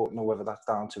describe it, but know whether that's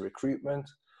down to recruitment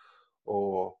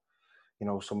or,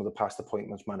 some of the past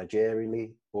appointments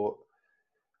managerially. But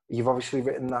you've obviously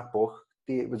written that book.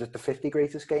 Was it the 50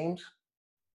 Greatest Games?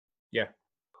 Yeah.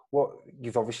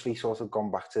 You've obviously sort of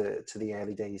gone back to the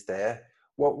early days there.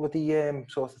 What were the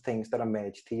sort of things that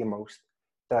emerged to you most,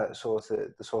 the sort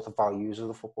of values of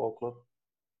the football club?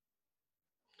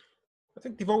 I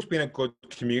think they've always been a good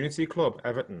community club,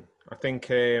 Everton. I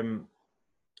think, I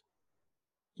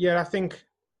think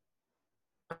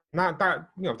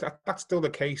that's still the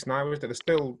case now. Is that they're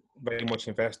still very much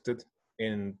invested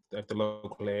in the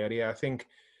local area. I think,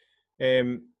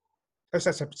 as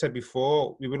I said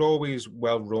before, we were always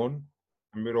well run.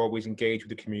 and we're always engaged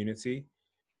with the community.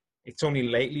 It's only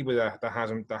lately where that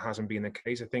hasn't been the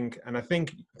case. I think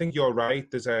you're right.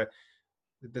 There's a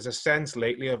sense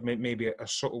lately of maybe a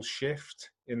subtle shift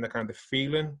in the kind of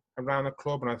feeling around the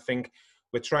club, and I think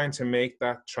we're trying to make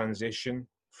that transition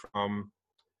from.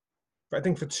 But I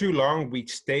think for too long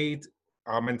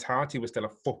our mentality was still a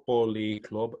football league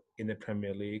club in the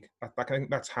Premier League. I think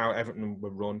that's how Everton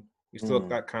were run. We still had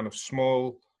that kind of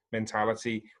small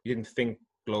mentality. We didn't think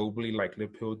globally like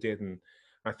Liverpool did, and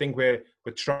I think we're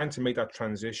trying to make that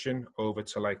transition over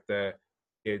to like to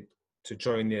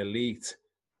join the elite.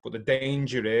 But the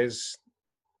danger is,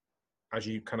 as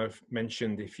you kind of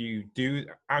mentioned, as you do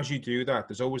that,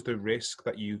 there's always the risk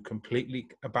that you completely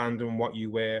abandon what you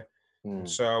were. And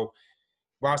so,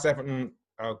 whilst Everton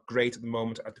are great at the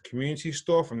moment at the community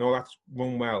stuff and all that's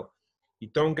run well, you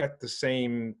don't get the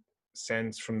same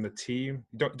sense from the team.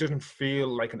 It doesn't feel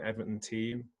like an Everton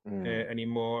team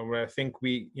anymore. Where I think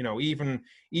even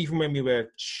when we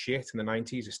were shit in the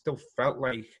 90s, it still felt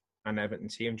like an Everton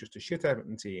team, just a shit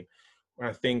Everton team. And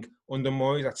I think under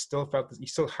Moyes, that still felt you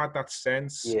still had that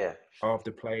sense of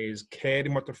the players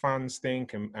caring what the fans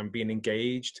think and being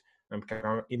engaged and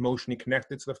kind of emotionally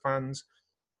connected to the fans.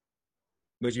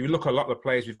 Because you look at a lot of the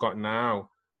players we've got now,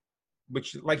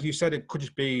 which, like you said, it could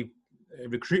just be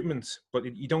recruitment, but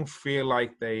you don't feel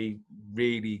like they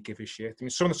really give a shit. I mean,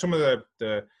 some of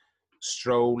the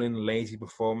strolling, lazy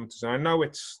performances. And I know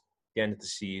it's the end of the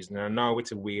season, and I know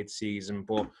it's a weird season,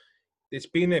 but it's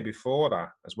been there before that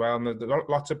as well. And there's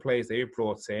lots of players they've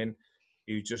brought in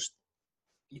who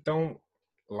you don't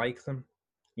like them.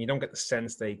 You don't get the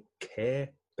sense they care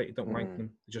that you don't like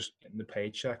them. They're just getting the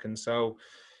paycheck. And so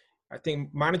I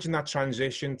think managing that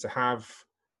transition to have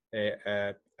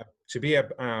to be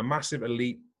a massive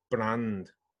elite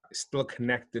brand, still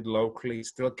connected locally,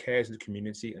 still cares to the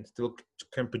community, and still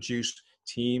can produce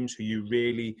teams who you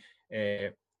really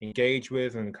engage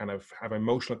with and kind of have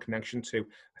emotional connection to,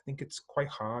 I think it's quite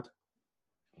hard.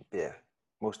 Yeah,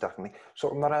 most definitely.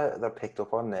 Something that I picked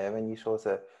up on there when you sort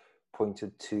of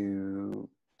pointed to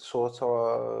sort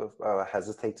of, I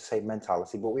hesitate to say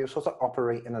mentality, but we were sort of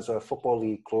operating as a football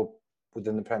league club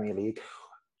within the Premier League.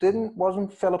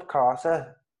 Wasn't Philip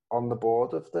Carter on the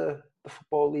board of the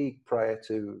Football League prior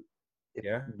to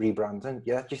rebranding?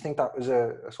 Yeah, do you think that was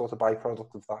a sort of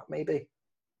byproduct of that, maybe?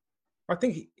 I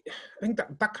think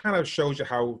that kind of shows you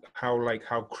how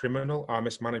criminal our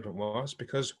mismanagement was,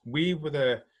 because we were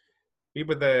one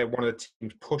of the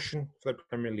teams pushing for the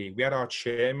Premier League. We had our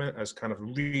chairman as kind of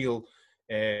real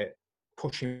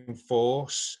pushing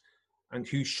force, and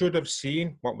who should have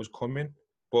seen what was coming,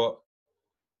 but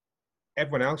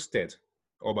everyone else did,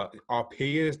 or our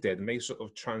peers did, and they sort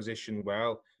of transitioned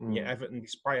well. And yet Everton,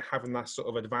 despite having that sort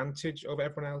of advantage over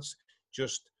everyone else,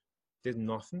 just did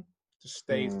nothing. Just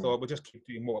thought, we'll just keep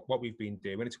doing what we've been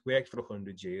doing. It's worked for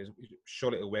 100 years.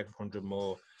 Surely it'll work for 100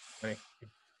 more. And it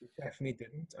definitely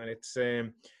didn't. And it's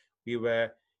it's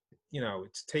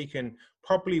taken,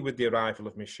 probably with the arrival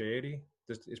of Mashiri,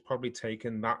 it's probably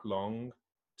taken that long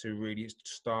to really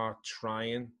start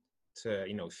trying to,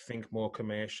 think more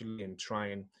commercially and try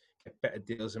and get better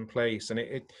deals in place. And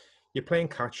you're playing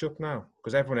catch up now,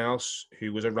 because everyone else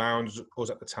who was around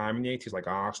us at the time in the 80s, like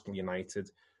Arsenal,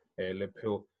 United,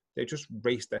 Liverpool, they just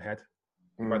raced ahead.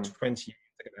 About 20 years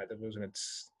ahead of us, and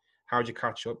it's how'd you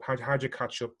catch up? How'd you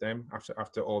catch up them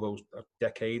after all those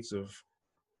decades of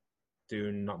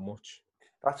doing not much?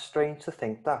 That's strange to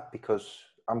think that, because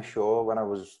I'm sure when I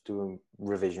was doing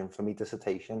revision for my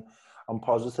dissertation, I'm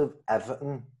positive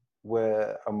Everton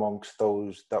were amongst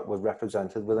those that were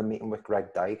represented with a meeting with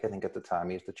Greg Dyke. I think at the time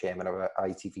he was the chairman of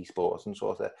ITV Sports, and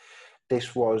sort of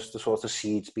this was the sort of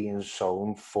seeds being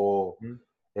sown for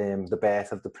the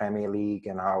birth of the Premier League,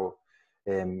 and how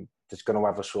there's going to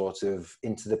have a sort of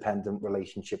interdependent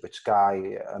relationship with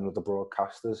Sky and other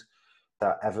broadcasters,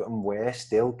 that Everton were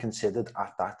still considered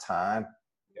at that time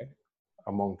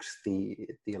amongst the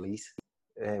elite.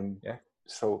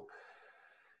 So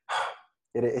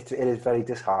it is very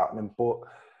disheartening, but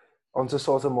onto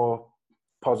sort of more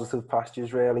positive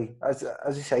pastures, really. As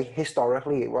you say,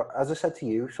 historically, as I said to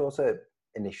you, sort of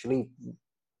initially,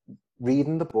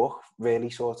 reading the book really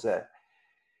sort of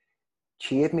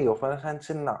cheered me up in a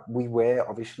sense, in that we were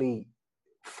obviously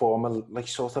former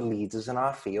sort of leaders in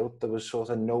our field. There was sort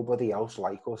of nobody else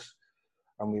like us,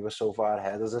 and we were so far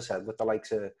ahead, as I said, with the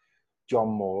likes of John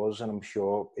Moores. And I'm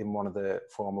sure in one of the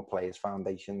former Players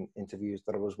Foundation interviews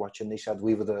that I was watching, they said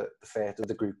we were the first of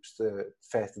the groups, the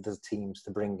first of the teams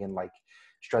to bring in like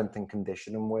strength and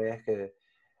conditioning work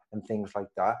and things like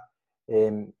that.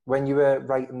 When you were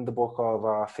writing the book of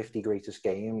our 50 greatest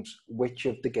games, which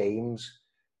of the games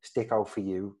stick out for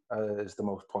you as the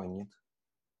most poignant?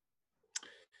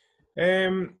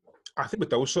 I think with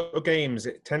those sort of games,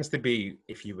 it tends to be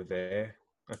if you were there.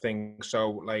 I think so.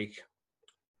 Like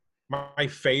my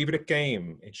favorite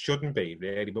game, it shouldn't be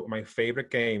really, but my favorite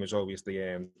game is always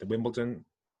the Wimbledon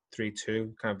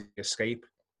 3-2 kind of the escape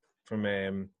from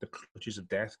the clutches of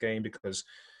death game, because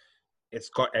it's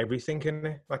got everything in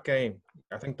it. That game,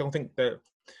 don't think that.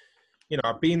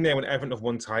 I've been there when Everton have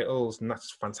won titles, and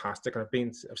that's fantastic. And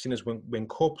I've seen us win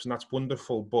cups, and that's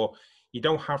wonderful. But you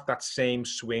don't have that same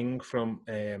swing from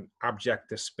abject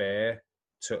despair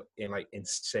to like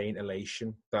insane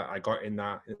elation that I got in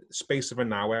that space of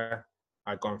an hour.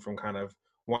 I'd gone from kind of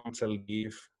wanting to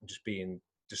leave, and just being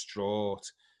distraught,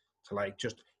 to like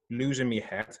just losing my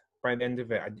head by the end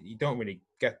of it. You don't really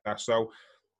get that. So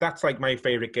that's like my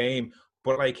favorite game,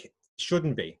 but like it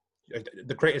shouldn't be.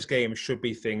 The greatest game should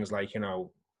be things like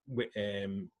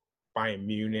Bayern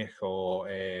Munich, or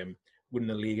winning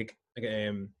the league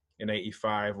in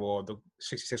 '85, or the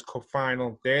 '66 Cup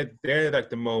final. They're like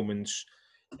the moments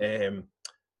you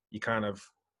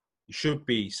should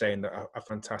be saying that are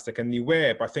fantastic, and you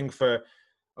were. But I think for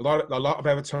a lot of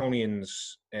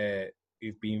Evertonians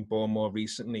who've been born more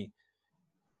recently,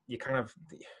 your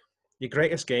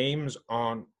greatest games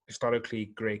aren't historically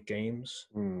great games.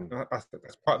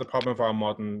 That's part of the problem of our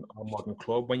modern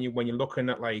club. When you're looking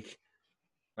at like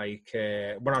when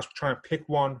I was trying to pick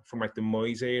one from like the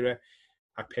Moyes era,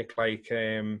 I picked like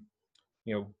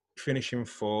finishing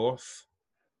fourth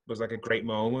was like a great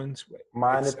moment.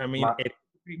 It's a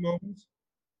great moment.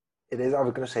 It is. I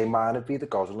was going to say mine would be the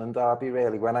Gosling derby.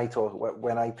 Really, when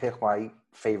I pick my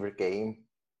favourite game,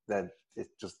 then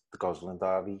it's just the Gosling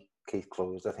derby. Case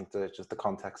closed. I think there's just the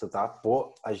context of that.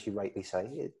 But as you rightly say,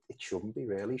 it shouldn't be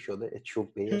really, should it? It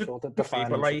should be a sort of defining.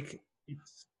 But like,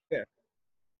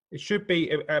 it should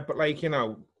be. But like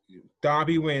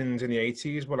derby wins in the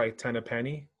 '80s were like 10 a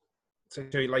penny. So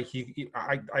like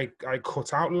I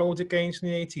cut out loads of games in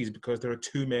the '80s because there are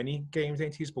too many games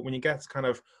in the '80s. But when you get kind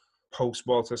of post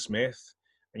Walter Smith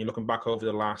and you're looking back over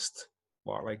the last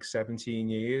 17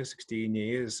 years, 16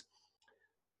 years,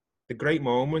 the great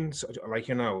moments, like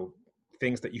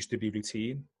things that used to be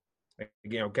routine, like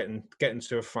getting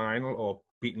to a final or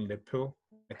beating Liverpool.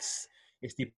 It's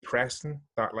depressing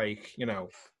that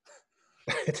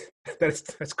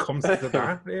that's come to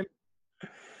that, really.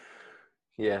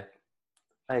 Yeah,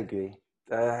 I agree.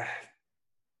 Do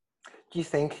you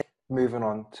think, moving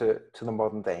on to the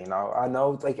modern day now, I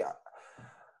know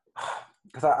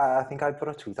because I think I put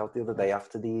a tweet out the other day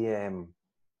after the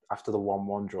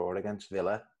 1-1 draw against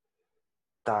Villa,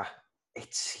 that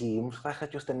it seems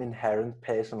like just an inherent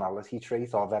personality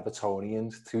trait of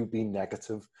Evertonians to be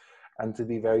negative and to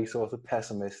be very sort of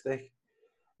pessimistic.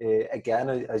 Again,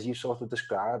 as you sort of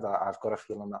described, I've got a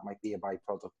feeling that might be a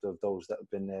byproduct of those that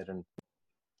have been there and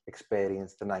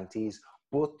experienced the 90s.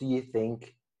 But do you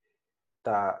think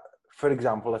that, for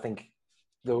example, I think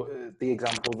the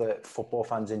example that football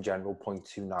fans in general point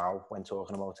to now when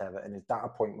talking about Everton is that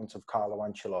appointment of Carlo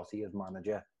Ancelotti as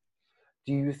manager.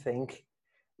 Do you think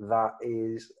that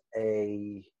is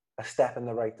a step in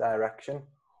the right direction,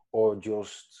 or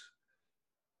just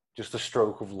a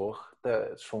stroke of luck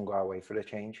that swung our way for a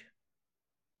change?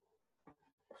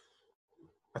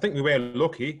 I think we were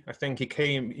lucky. I think he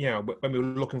came, when we were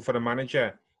looking for a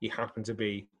manager, he happened to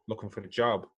be looking for a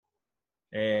job.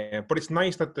 But it's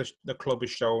nice that the club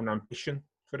has shown ambition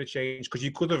for a change, because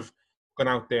you could have gone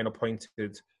out there and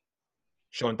appointed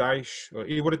Sean Dyche, or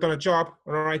he would have done an all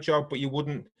right job, but you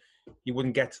wouldn't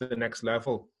get to the next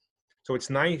level. So it's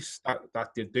nice that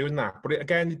they're doing that. But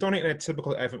again, they've done it in a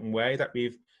typical Everton way, that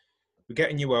we're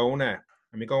getting you owner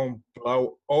and we go and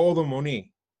blow all the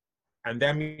money, and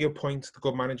then we appoint the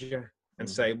good manager and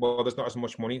say, well, there's not as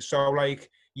much money. So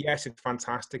yes, it's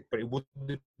fantastic, but it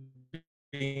wouldn't have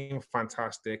been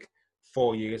fantastic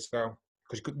 4 years ago.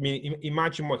 Because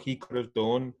imagine what he could have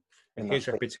done, and his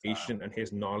reputation and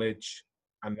his knowledge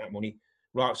and that money.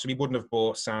 Right, so we wouldn't have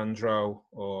bought Sandro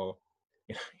or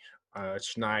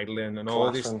Schneiderlin and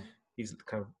all this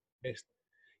kind of list.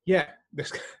 Yeah,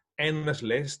 this endless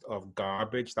list of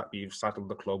garbage that we've saddled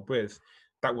the club with.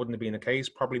 That wouldn't have been the case.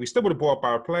 Probably we still would have bought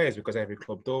our players, because every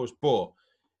club does, but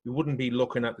we wouldn't be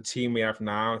looking at the team we have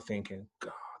now and thinking,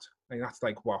 God, that's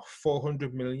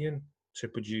 400 million to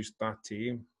produce that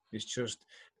team. It's just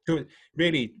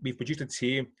really, we've produced a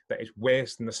team that is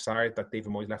worse than the side that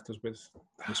David Moyes left us with.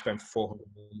 We spent 400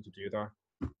 million to do that,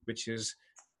 which is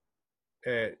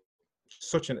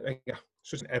such an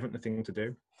Everton thing to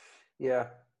do. Yeah,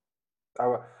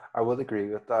 I would agree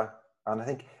with that, and I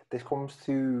think this comes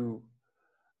to,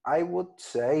 I would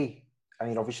say, I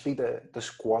mean, obviously the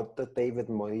squad that David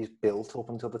Moyes built up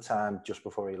until the time just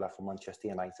before he left for Manchester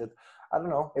United, I don't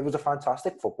know, it was a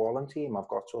fantastic footballing team. I've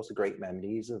got sort of great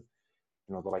memories of,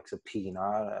 you know, the likes of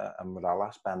Pina and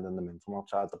Morales bending them in from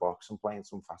outside the box and playing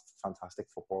some fantastic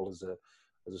football as a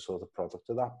sort of product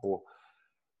of that. But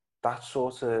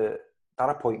that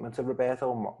appointment of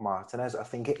Roberto Martinez, I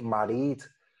think it married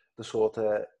the sort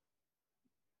of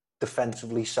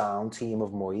defensively sound team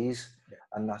of Moyes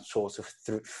and that sort of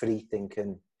free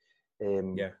thinking,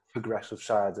 progressive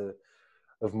side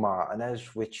of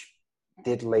Martinez, which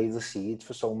did lay the seeds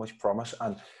for so much promise.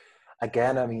 And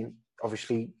again, I mean,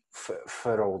 obviously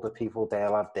for older people,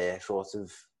 they'll have their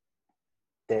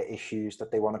issues that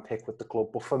they want to pick with the club.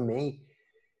 But for me,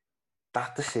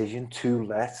 that decision to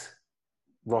let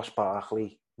Ross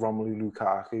Barkley, Romelu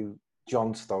Lukaku,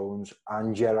 John Stones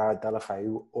and Gerard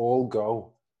Deulofeu all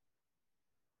go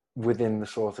within the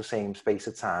sort of same space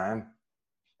of time,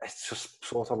 it's just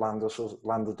sort of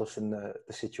landed us in the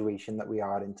situation that we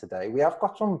are in today. We have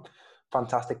got some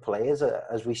fantastic players,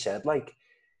 as we said. Like,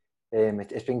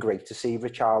 it's been great to see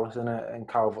Richarlison and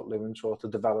Calvert-Lewin sort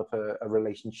of develop a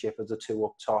relationship as the two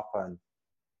up top, and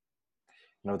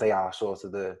you know they are sort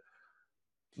of the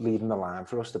leading the line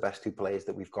for us, the best two players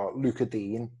that we've got. Luca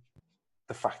Dean,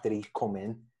 the fact that he's come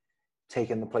in,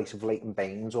 taking the place of Leighton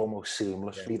Baines almost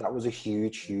seamlessly. That was a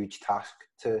huge task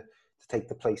to take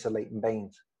the place of Leighton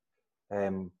Baines.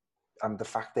 And the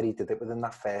fact that he did it within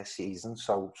that first season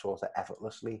so sort of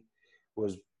effortlessly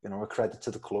was, you know, a credit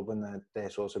to the club and their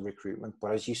sort of recruitment.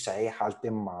 But as you say, it has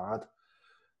been marred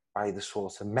by the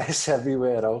sort of mess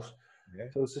everywhere else,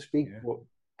 so to speak. But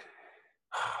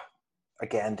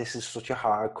again, this is such a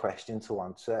hard question to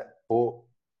answer. But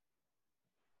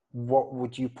what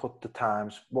would you put the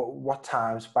times? What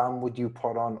time span would you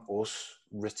put on us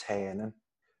returning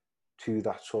to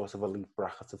that sort of elite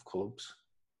bracket of clubs?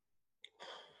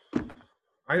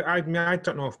 I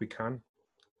don't know if we can.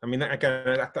 I mean,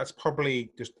 again, that's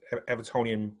probably just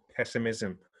Evertonian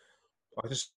pessimism. I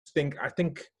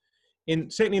think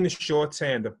certainly in the short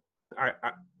term,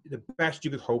 the best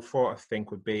you could hope for, I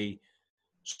think, would be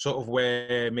sort of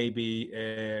where maybe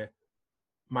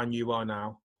Man U are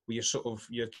now, where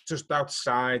you're just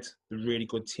outside the really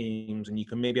good teams, and you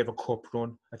can maybe have a cup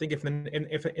run. I think if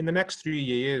in the next 3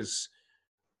 years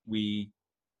we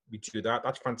do that,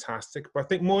 that's fantastic. But I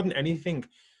think more than anything,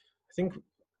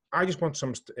 I just want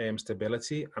some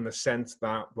stability and the sense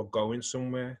that we're going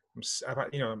somewhere.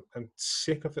 I'm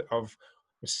sick of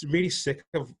really sick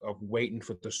of waiting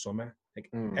for the summer. Like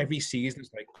every season,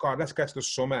 it's like, God, let's get to the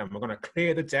summer and we're going to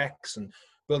clear the decks and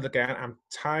build again. I'm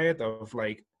tired of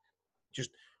like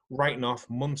just writing off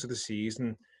months of the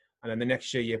season, and then the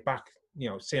next year you're back. You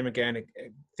know, same again.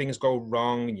 Things go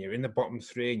wrong, and you're in the bottom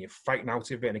three, and you're fighting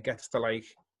out of it, and it gets to like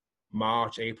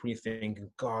March, April, you think,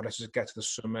 God, let's just get to the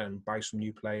summer and buy some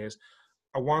new players.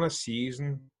 I want a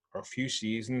season or a few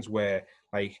seasons where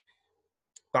like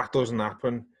that doesn't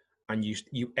happen, and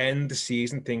you end the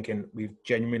season thinking we've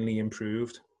genuinely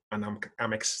improved, and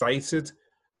I'm excited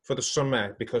for the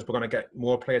summer because we're going to get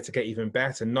more players to get even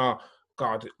better. Not,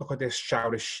 God, look at this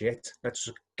shout of shit. Let's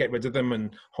just get rid of them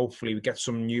and hopefully we get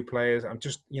some new players. I'm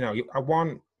just, I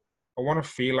want to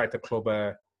feel like the club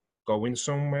are going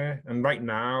somewhere. And right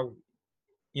now,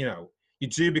 you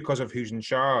do because of who's in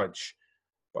charge,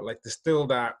 but like there's still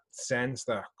that sense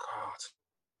that, God,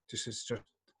 this is just,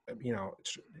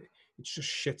 it's just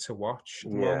shit to watch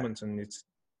at the moment. And there's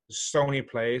so many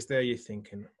players there, you're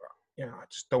thinking, I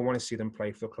just don't want to see them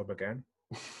play for the club again.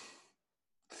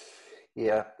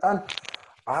 Yeah, and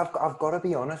I've got to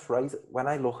be honest, right? When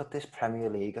I look at this Premier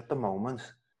League at the moment,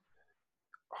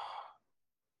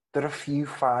 there are a few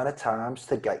finer times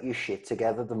to get your shit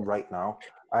together than right now,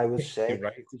 I would say.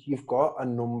 Right. You've got a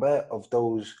number of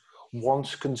those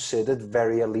once considered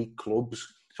very elite clubs.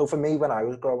 So for me, when I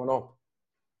was growing up,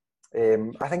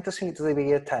 I think there seemed to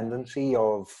be a tendency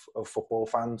of football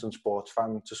fans and sports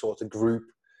fans to sort of group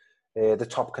the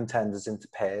top contenders into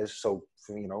pairs. So,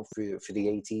 for the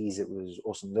 80s, it was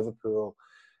us and Liverpool.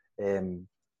 And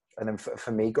then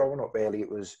for me growing up, really, it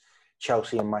was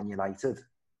Chelsea and Man United.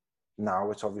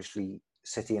 Now it's obviously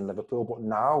City and Liverpool. But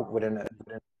now we're in a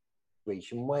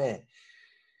situation where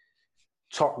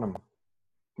Tottenham,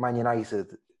 Man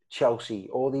United, Chelsea,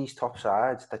 all these top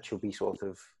sides that should be sort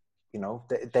of,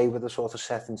 they were the sort of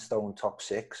set in stone top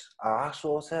six, are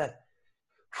sort of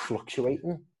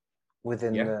fluctuating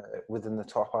within the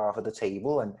top half of the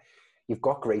table. And you've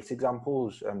got great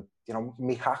examples. And,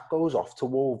 my hat goes off to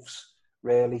Wolves,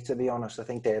 really, to be honest. I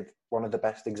think they're one of the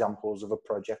best examples of a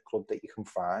project club that you can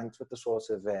find with the sort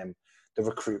of the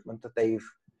recruitment that they've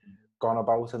gone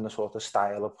about and the sort of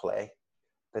style of play.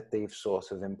 that they've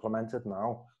sort of implemented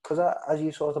now. Because as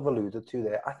you sort of alluded to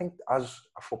there, I think as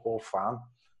a football fan,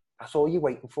 that's all you're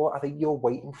waiting for. I think you're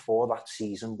waiting for that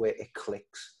season where it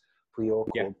clicks for your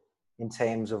club in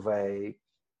terms of you're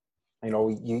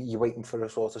waiting for a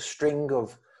sort of string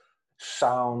of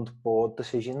sound board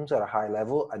decisions at a high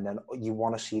level, and then you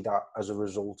want to see that as a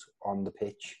result on the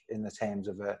pitch in the terms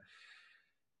of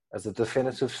as a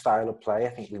definitive style of play. I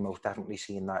think we most definitely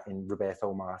seen that in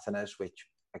Roberto Martinez, which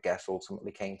I guess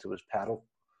ultimately came to his peril.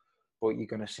 But you're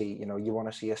going to see, you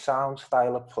want to see a sound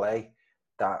style of play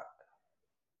that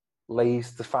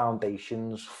lays the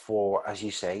foundations for, as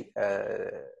you say,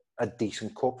 a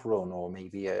decent cup run or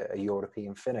maybe a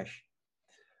European finish.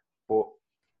 But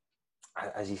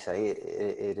as you say,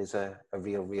 it is a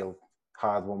real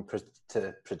hard one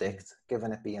to predict,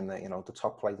 given it being the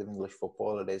top flight of English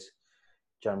football. It is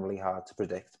generally hard to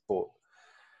predict, but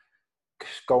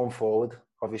going forward,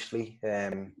 obviously,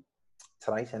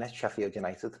 tonight, innit, Sheffield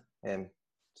United.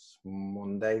 It's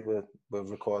Monday. We're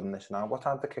recording this now. What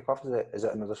time the kick-off is it? Is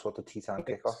it another sort of tea time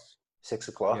kick-off? 6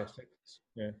 o'clock. Yeah,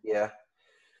 6. Yeah.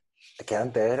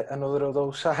 Again, they're another of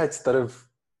those sides that have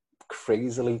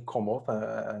crazily come up,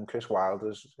 and Chris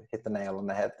Wilder's hit the nail on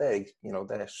the head there.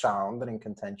 They're sound and in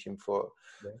contention for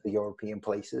the European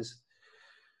places.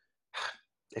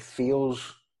 It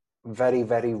feels very,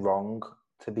 very wrong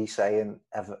to be saying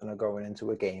Everton are going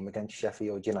into a game against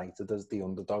Sheffield United as the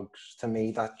underdogs. To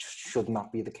me, that should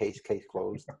not be the case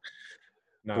closed.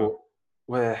 No.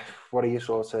 But what are you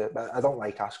sort of... I don't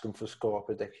like asking for score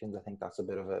predictions. I think that's a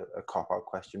bit of a cop-out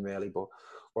question, really. But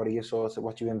what do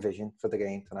you envision for the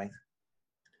game tonight?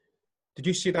 Did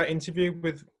you see that interview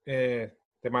with the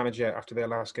manager after their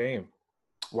last game?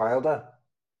 Wilder?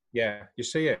 Yeah, you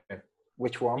see it?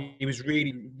 Which one? He was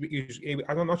really...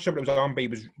 I'm not sure what it was on, but he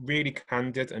was really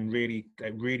candid and really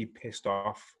pissed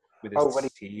off with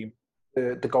his team.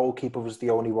 The goalkeeper was the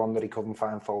only one that he couldn't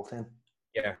find fault in.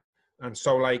 Yeah. And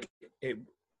so,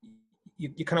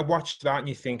 you kind of watch that and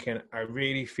you're thinking, I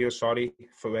really feel sorry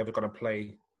for whoever's going to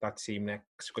play that team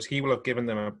next, because he will have given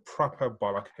them a proper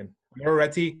bollocking.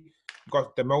 Already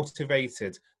they're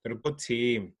motivated. They're a good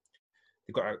team.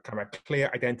 They've got a kind of a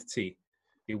clear identity.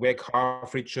 They work hard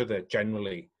for each other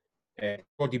generally.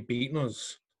 Already beaten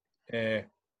us. And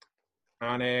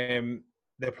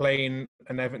they're playing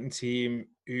an Everton team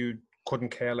who couldn't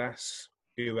care less,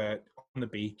 who are on the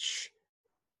beach.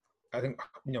 I think,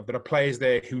 there are players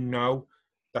there who know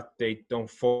that they don't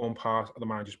form part of the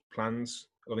manager's plans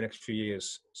over the next few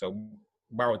years. So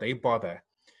why would they bother?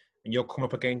 And you'll come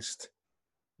up against,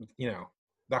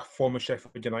 that former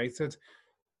Sheffield United.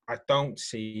 I don't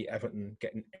see Everton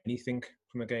getting anything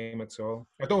from the game at all.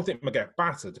 I don't think they'll get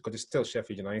battered because it's still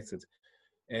Sheffield United.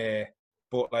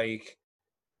 But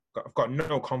I've got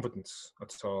no confidence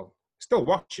at all. Still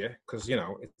watch it because,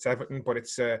 it's Everton, but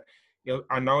it's...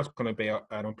 I know it's going to be an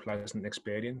unpleasant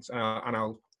experience, and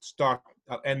I'll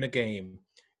end the game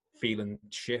feeling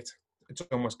shit. It's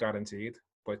almost guaranteed,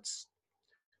 but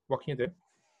what can you do?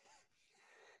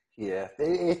 Yeah,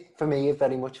 for me, it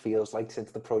very much feels like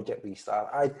since the project restart,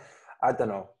 I don't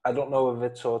know. I don't know if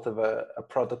it's sort of a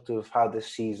product of how this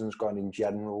season's gone in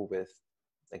general with,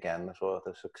 again, the sort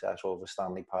of success over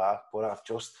Stanley Park, but I've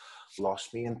just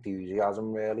lost my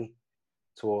enthusiasm, really,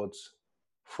 towards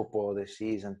football this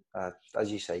season. As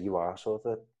you say, you are sort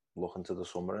of looking to the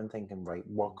summer and thinking, right,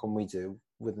 what can we do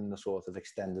within the sort of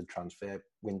extended transfer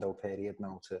window period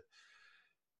now to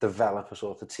develop a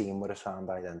sort of team with a sound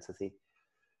identity?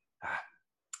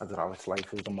 I don't know, it's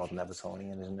life as the modern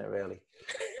Evertonian, isn't it, really?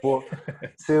 But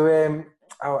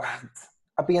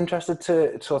I'd be interested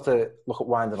to sort of look at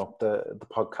winding up the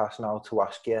podcast now to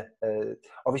ask you,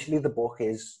 obviously the book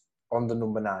is on the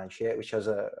number 9 shirt, which has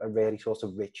a really sort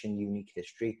of rich and unique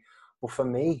history. But for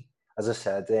me, as I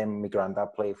said, my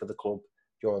granddad played for the club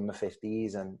during the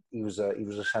 50s, and he was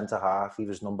a centre half. He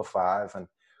was number 5, and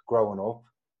growing up,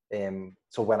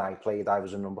 so when I played, I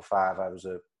was a number 5. I was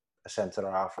a centre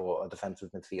half or a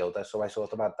defensive midfielder. So I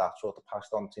sort of had that sort of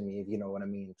passed on to me, if you know what I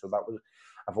mean. So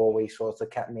I've always sort of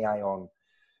kept my eye on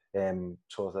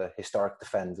sort of historic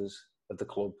defenders of the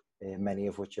club, many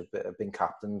of which have been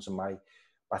captains, and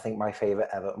I think my favourite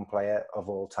Everton player of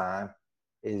all time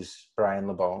is Brian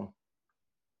LeBone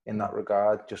in that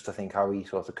regard, just to think how he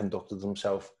sort of conducted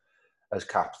himself as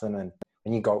captain. And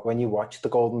when you watch the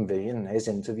Golden Vision, his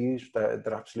interviews,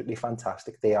 they're absolutely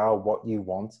fantastic. They are what you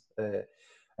want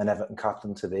an Everton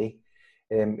captain to be.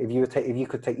 If you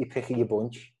could take your pick of your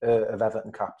bunch of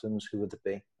Everton captains, who would it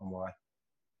be and why?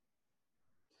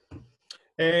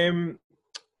 I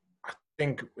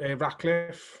think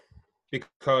Ratcliffe,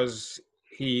 because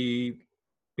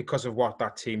of what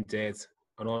that team did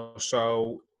and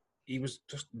also he was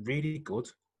just really good.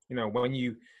 You know, when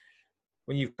you've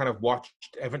kind of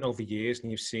watched Everton over years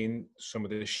and you've seen some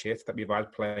of the shit that we've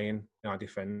had playing in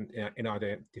our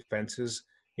defenses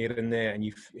here and there, and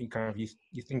you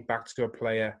think back to a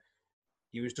player,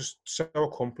 he was just so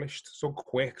accomplished, so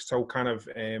quick, so kind of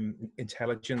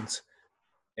intelligent,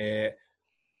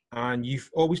 and you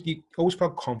always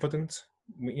felt confident.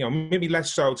 You know, maybe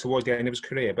less so towards the end of his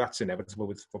career, but that's inevitable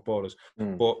with footballers.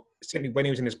 But certainly when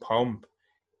he was in his pomp,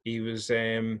 he was.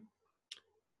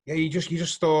 You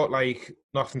just thought like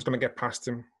nothing's going to get past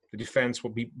him. The defense will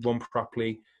be run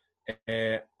properly,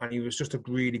 and he was just a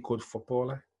really good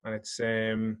footballer. And it's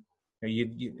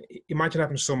you imagine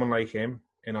having someone like him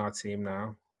in our team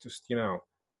now. Just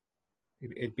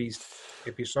it'd be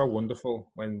so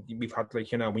wonderful when we've had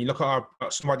when you look at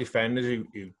some of our defenders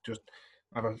who just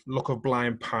have a look of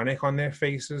blind panic on their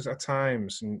faces at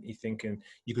times, and you're thinking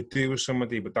you could do with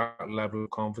somebody with that level of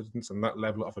confidence and that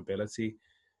level of ability.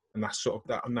 And that sort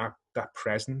of that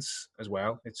presence as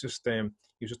well. It's just he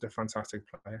was just a fantastic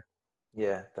player.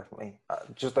 Yeah, definitely.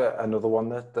 Just another one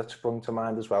that sprung to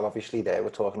mind as well. Obviously, there we're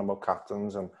talking about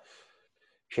captains, and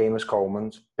Seamus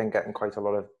Coleman's been getting quite a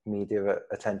lot of media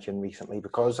attention recently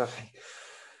because I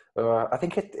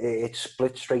think it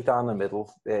split straight down the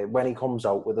middle. When he comes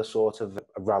out with a sort of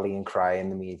a rallying cry in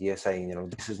the media saying,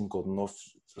 this isn't good enough,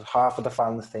 half of the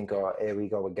fans think, oh, here we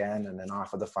go again, and then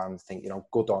half of the fans think,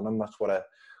 good on him. That's what a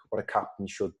captain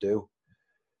should do.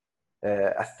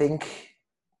 I think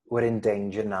we're in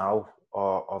danger now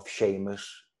of Seamus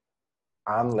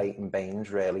and Leighton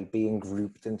Baines really being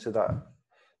grouped into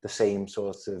the same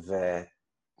sort of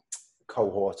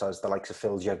cohort as the likes of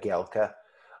Phil Jagielka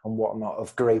and whatnot,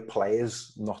 of great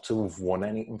players not to have won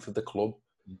anything for the club.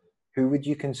 Who would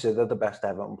you consider the best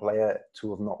Everton player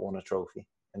to have not won a trophy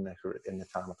in the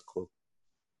time at the club?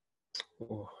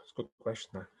 Oh, that's a good question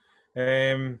there.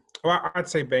 Well, I'd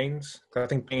say Baines. I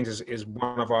think Baines is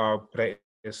one of our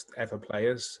greatest ever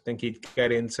players. I think he'd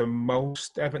get into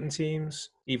most Everton teams,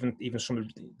 even some of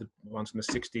the ones in the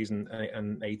 60s and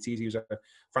 80s. He was a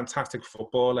fantastic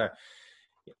footballer.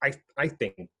 I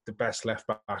think the best left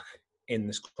back in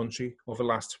this country over the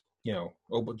last,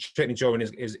 certainly during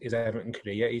his Everton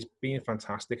career, he's been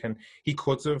fantastic, and he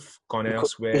could have gone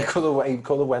elsewhere. He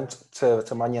could have went to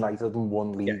Man United and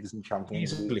won leagues and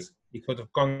Champions Leagues. He could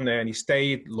have gone there and he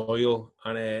stayed loyal,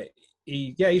 and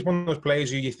he's one of those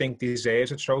players who you think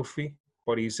deserves a trophy,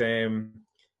 but he'll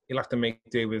have to make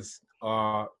do with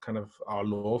our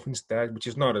love instead, which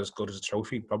is not as good as a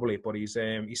trophy probably, but he's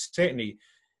certainly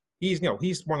he's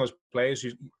one of those players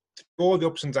who, all the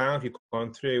ups and downs we've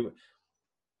gone through,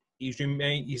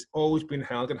 he's always been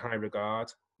held in high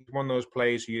regard. He's one of those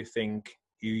players who you think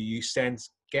you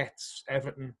sense gets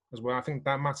Everton as well. I think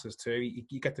that matters too.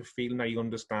 You get the feeling that he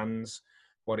understands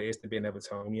what it is to be an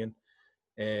Evertonian.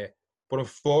 But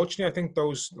unfortunately, I think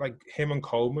those like him and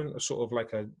Coleman are sort of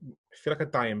like I feel like a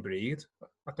dying breed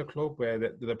at the club, where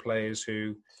they're the players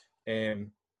who the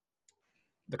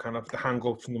hang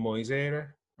up from the Moyes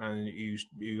era, and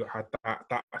you had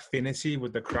that affinity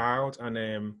with the crowd,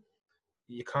 and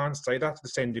you can't say that to the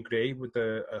same degree with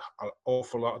an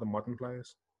awful lot of the modern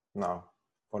players. No,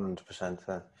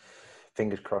 100%.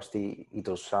 Fingers crossed he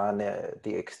does sign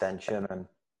the extension, and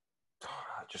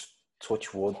just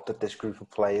touch wood that this group of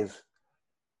players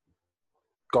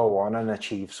go on and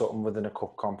achieve something within a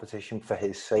cup competition for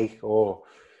his sake. Or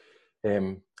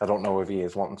I don't know if he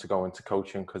is wanting to go into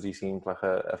coaching, because he seems like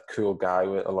a cool guy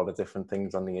with a lot of different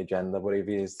things on the agenda. But if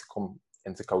he is to come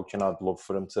into coaching, I'd love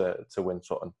for him to win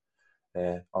something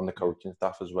on the coaching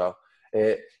staff as well.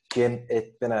 Jim,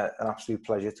 it's been an absolute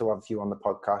pleasure to have you on the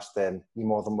podcast. You're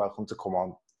more than welcome to come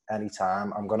on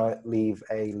anytime. I'm going to leave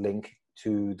a link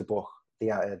to the book,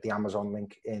 the Amazon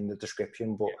link, in the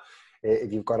description. But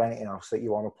if you've got anything else that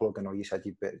you want to plug, I know you said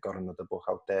you've got another book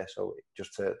out there, so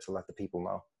just to let the people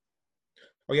know.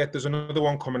 Oh yeah, there's another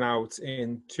one coming out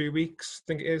in 2 weeks, I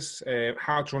think it is,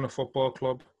 How to Run a Football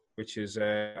Club, which is,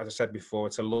 as I said before,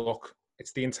 it's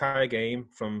the entire game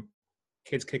from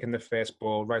kids kicking the first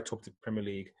ball right up to the Premier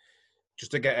League,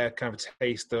 just to get a kind of a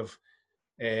taste of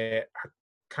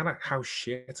how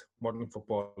shit modern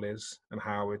football is, and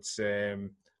how it's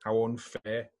how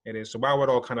unfair it is. So while we're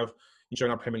all kind of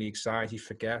enjoying our Premier League side, you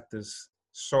forget there's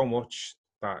so much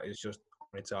that is just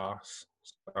on its arse.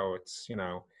 So it's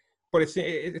but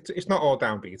it's not all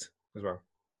downbeat as well.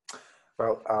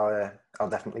 Well, I'll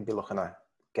definitely be looking at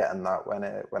getting that when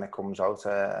it comes out.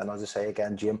 And as I say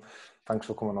again, Jim, thanks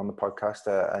for coming on the podcast,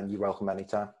 and you're welcome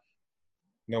anytime.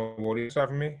 No worries for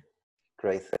having me.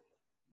 Great.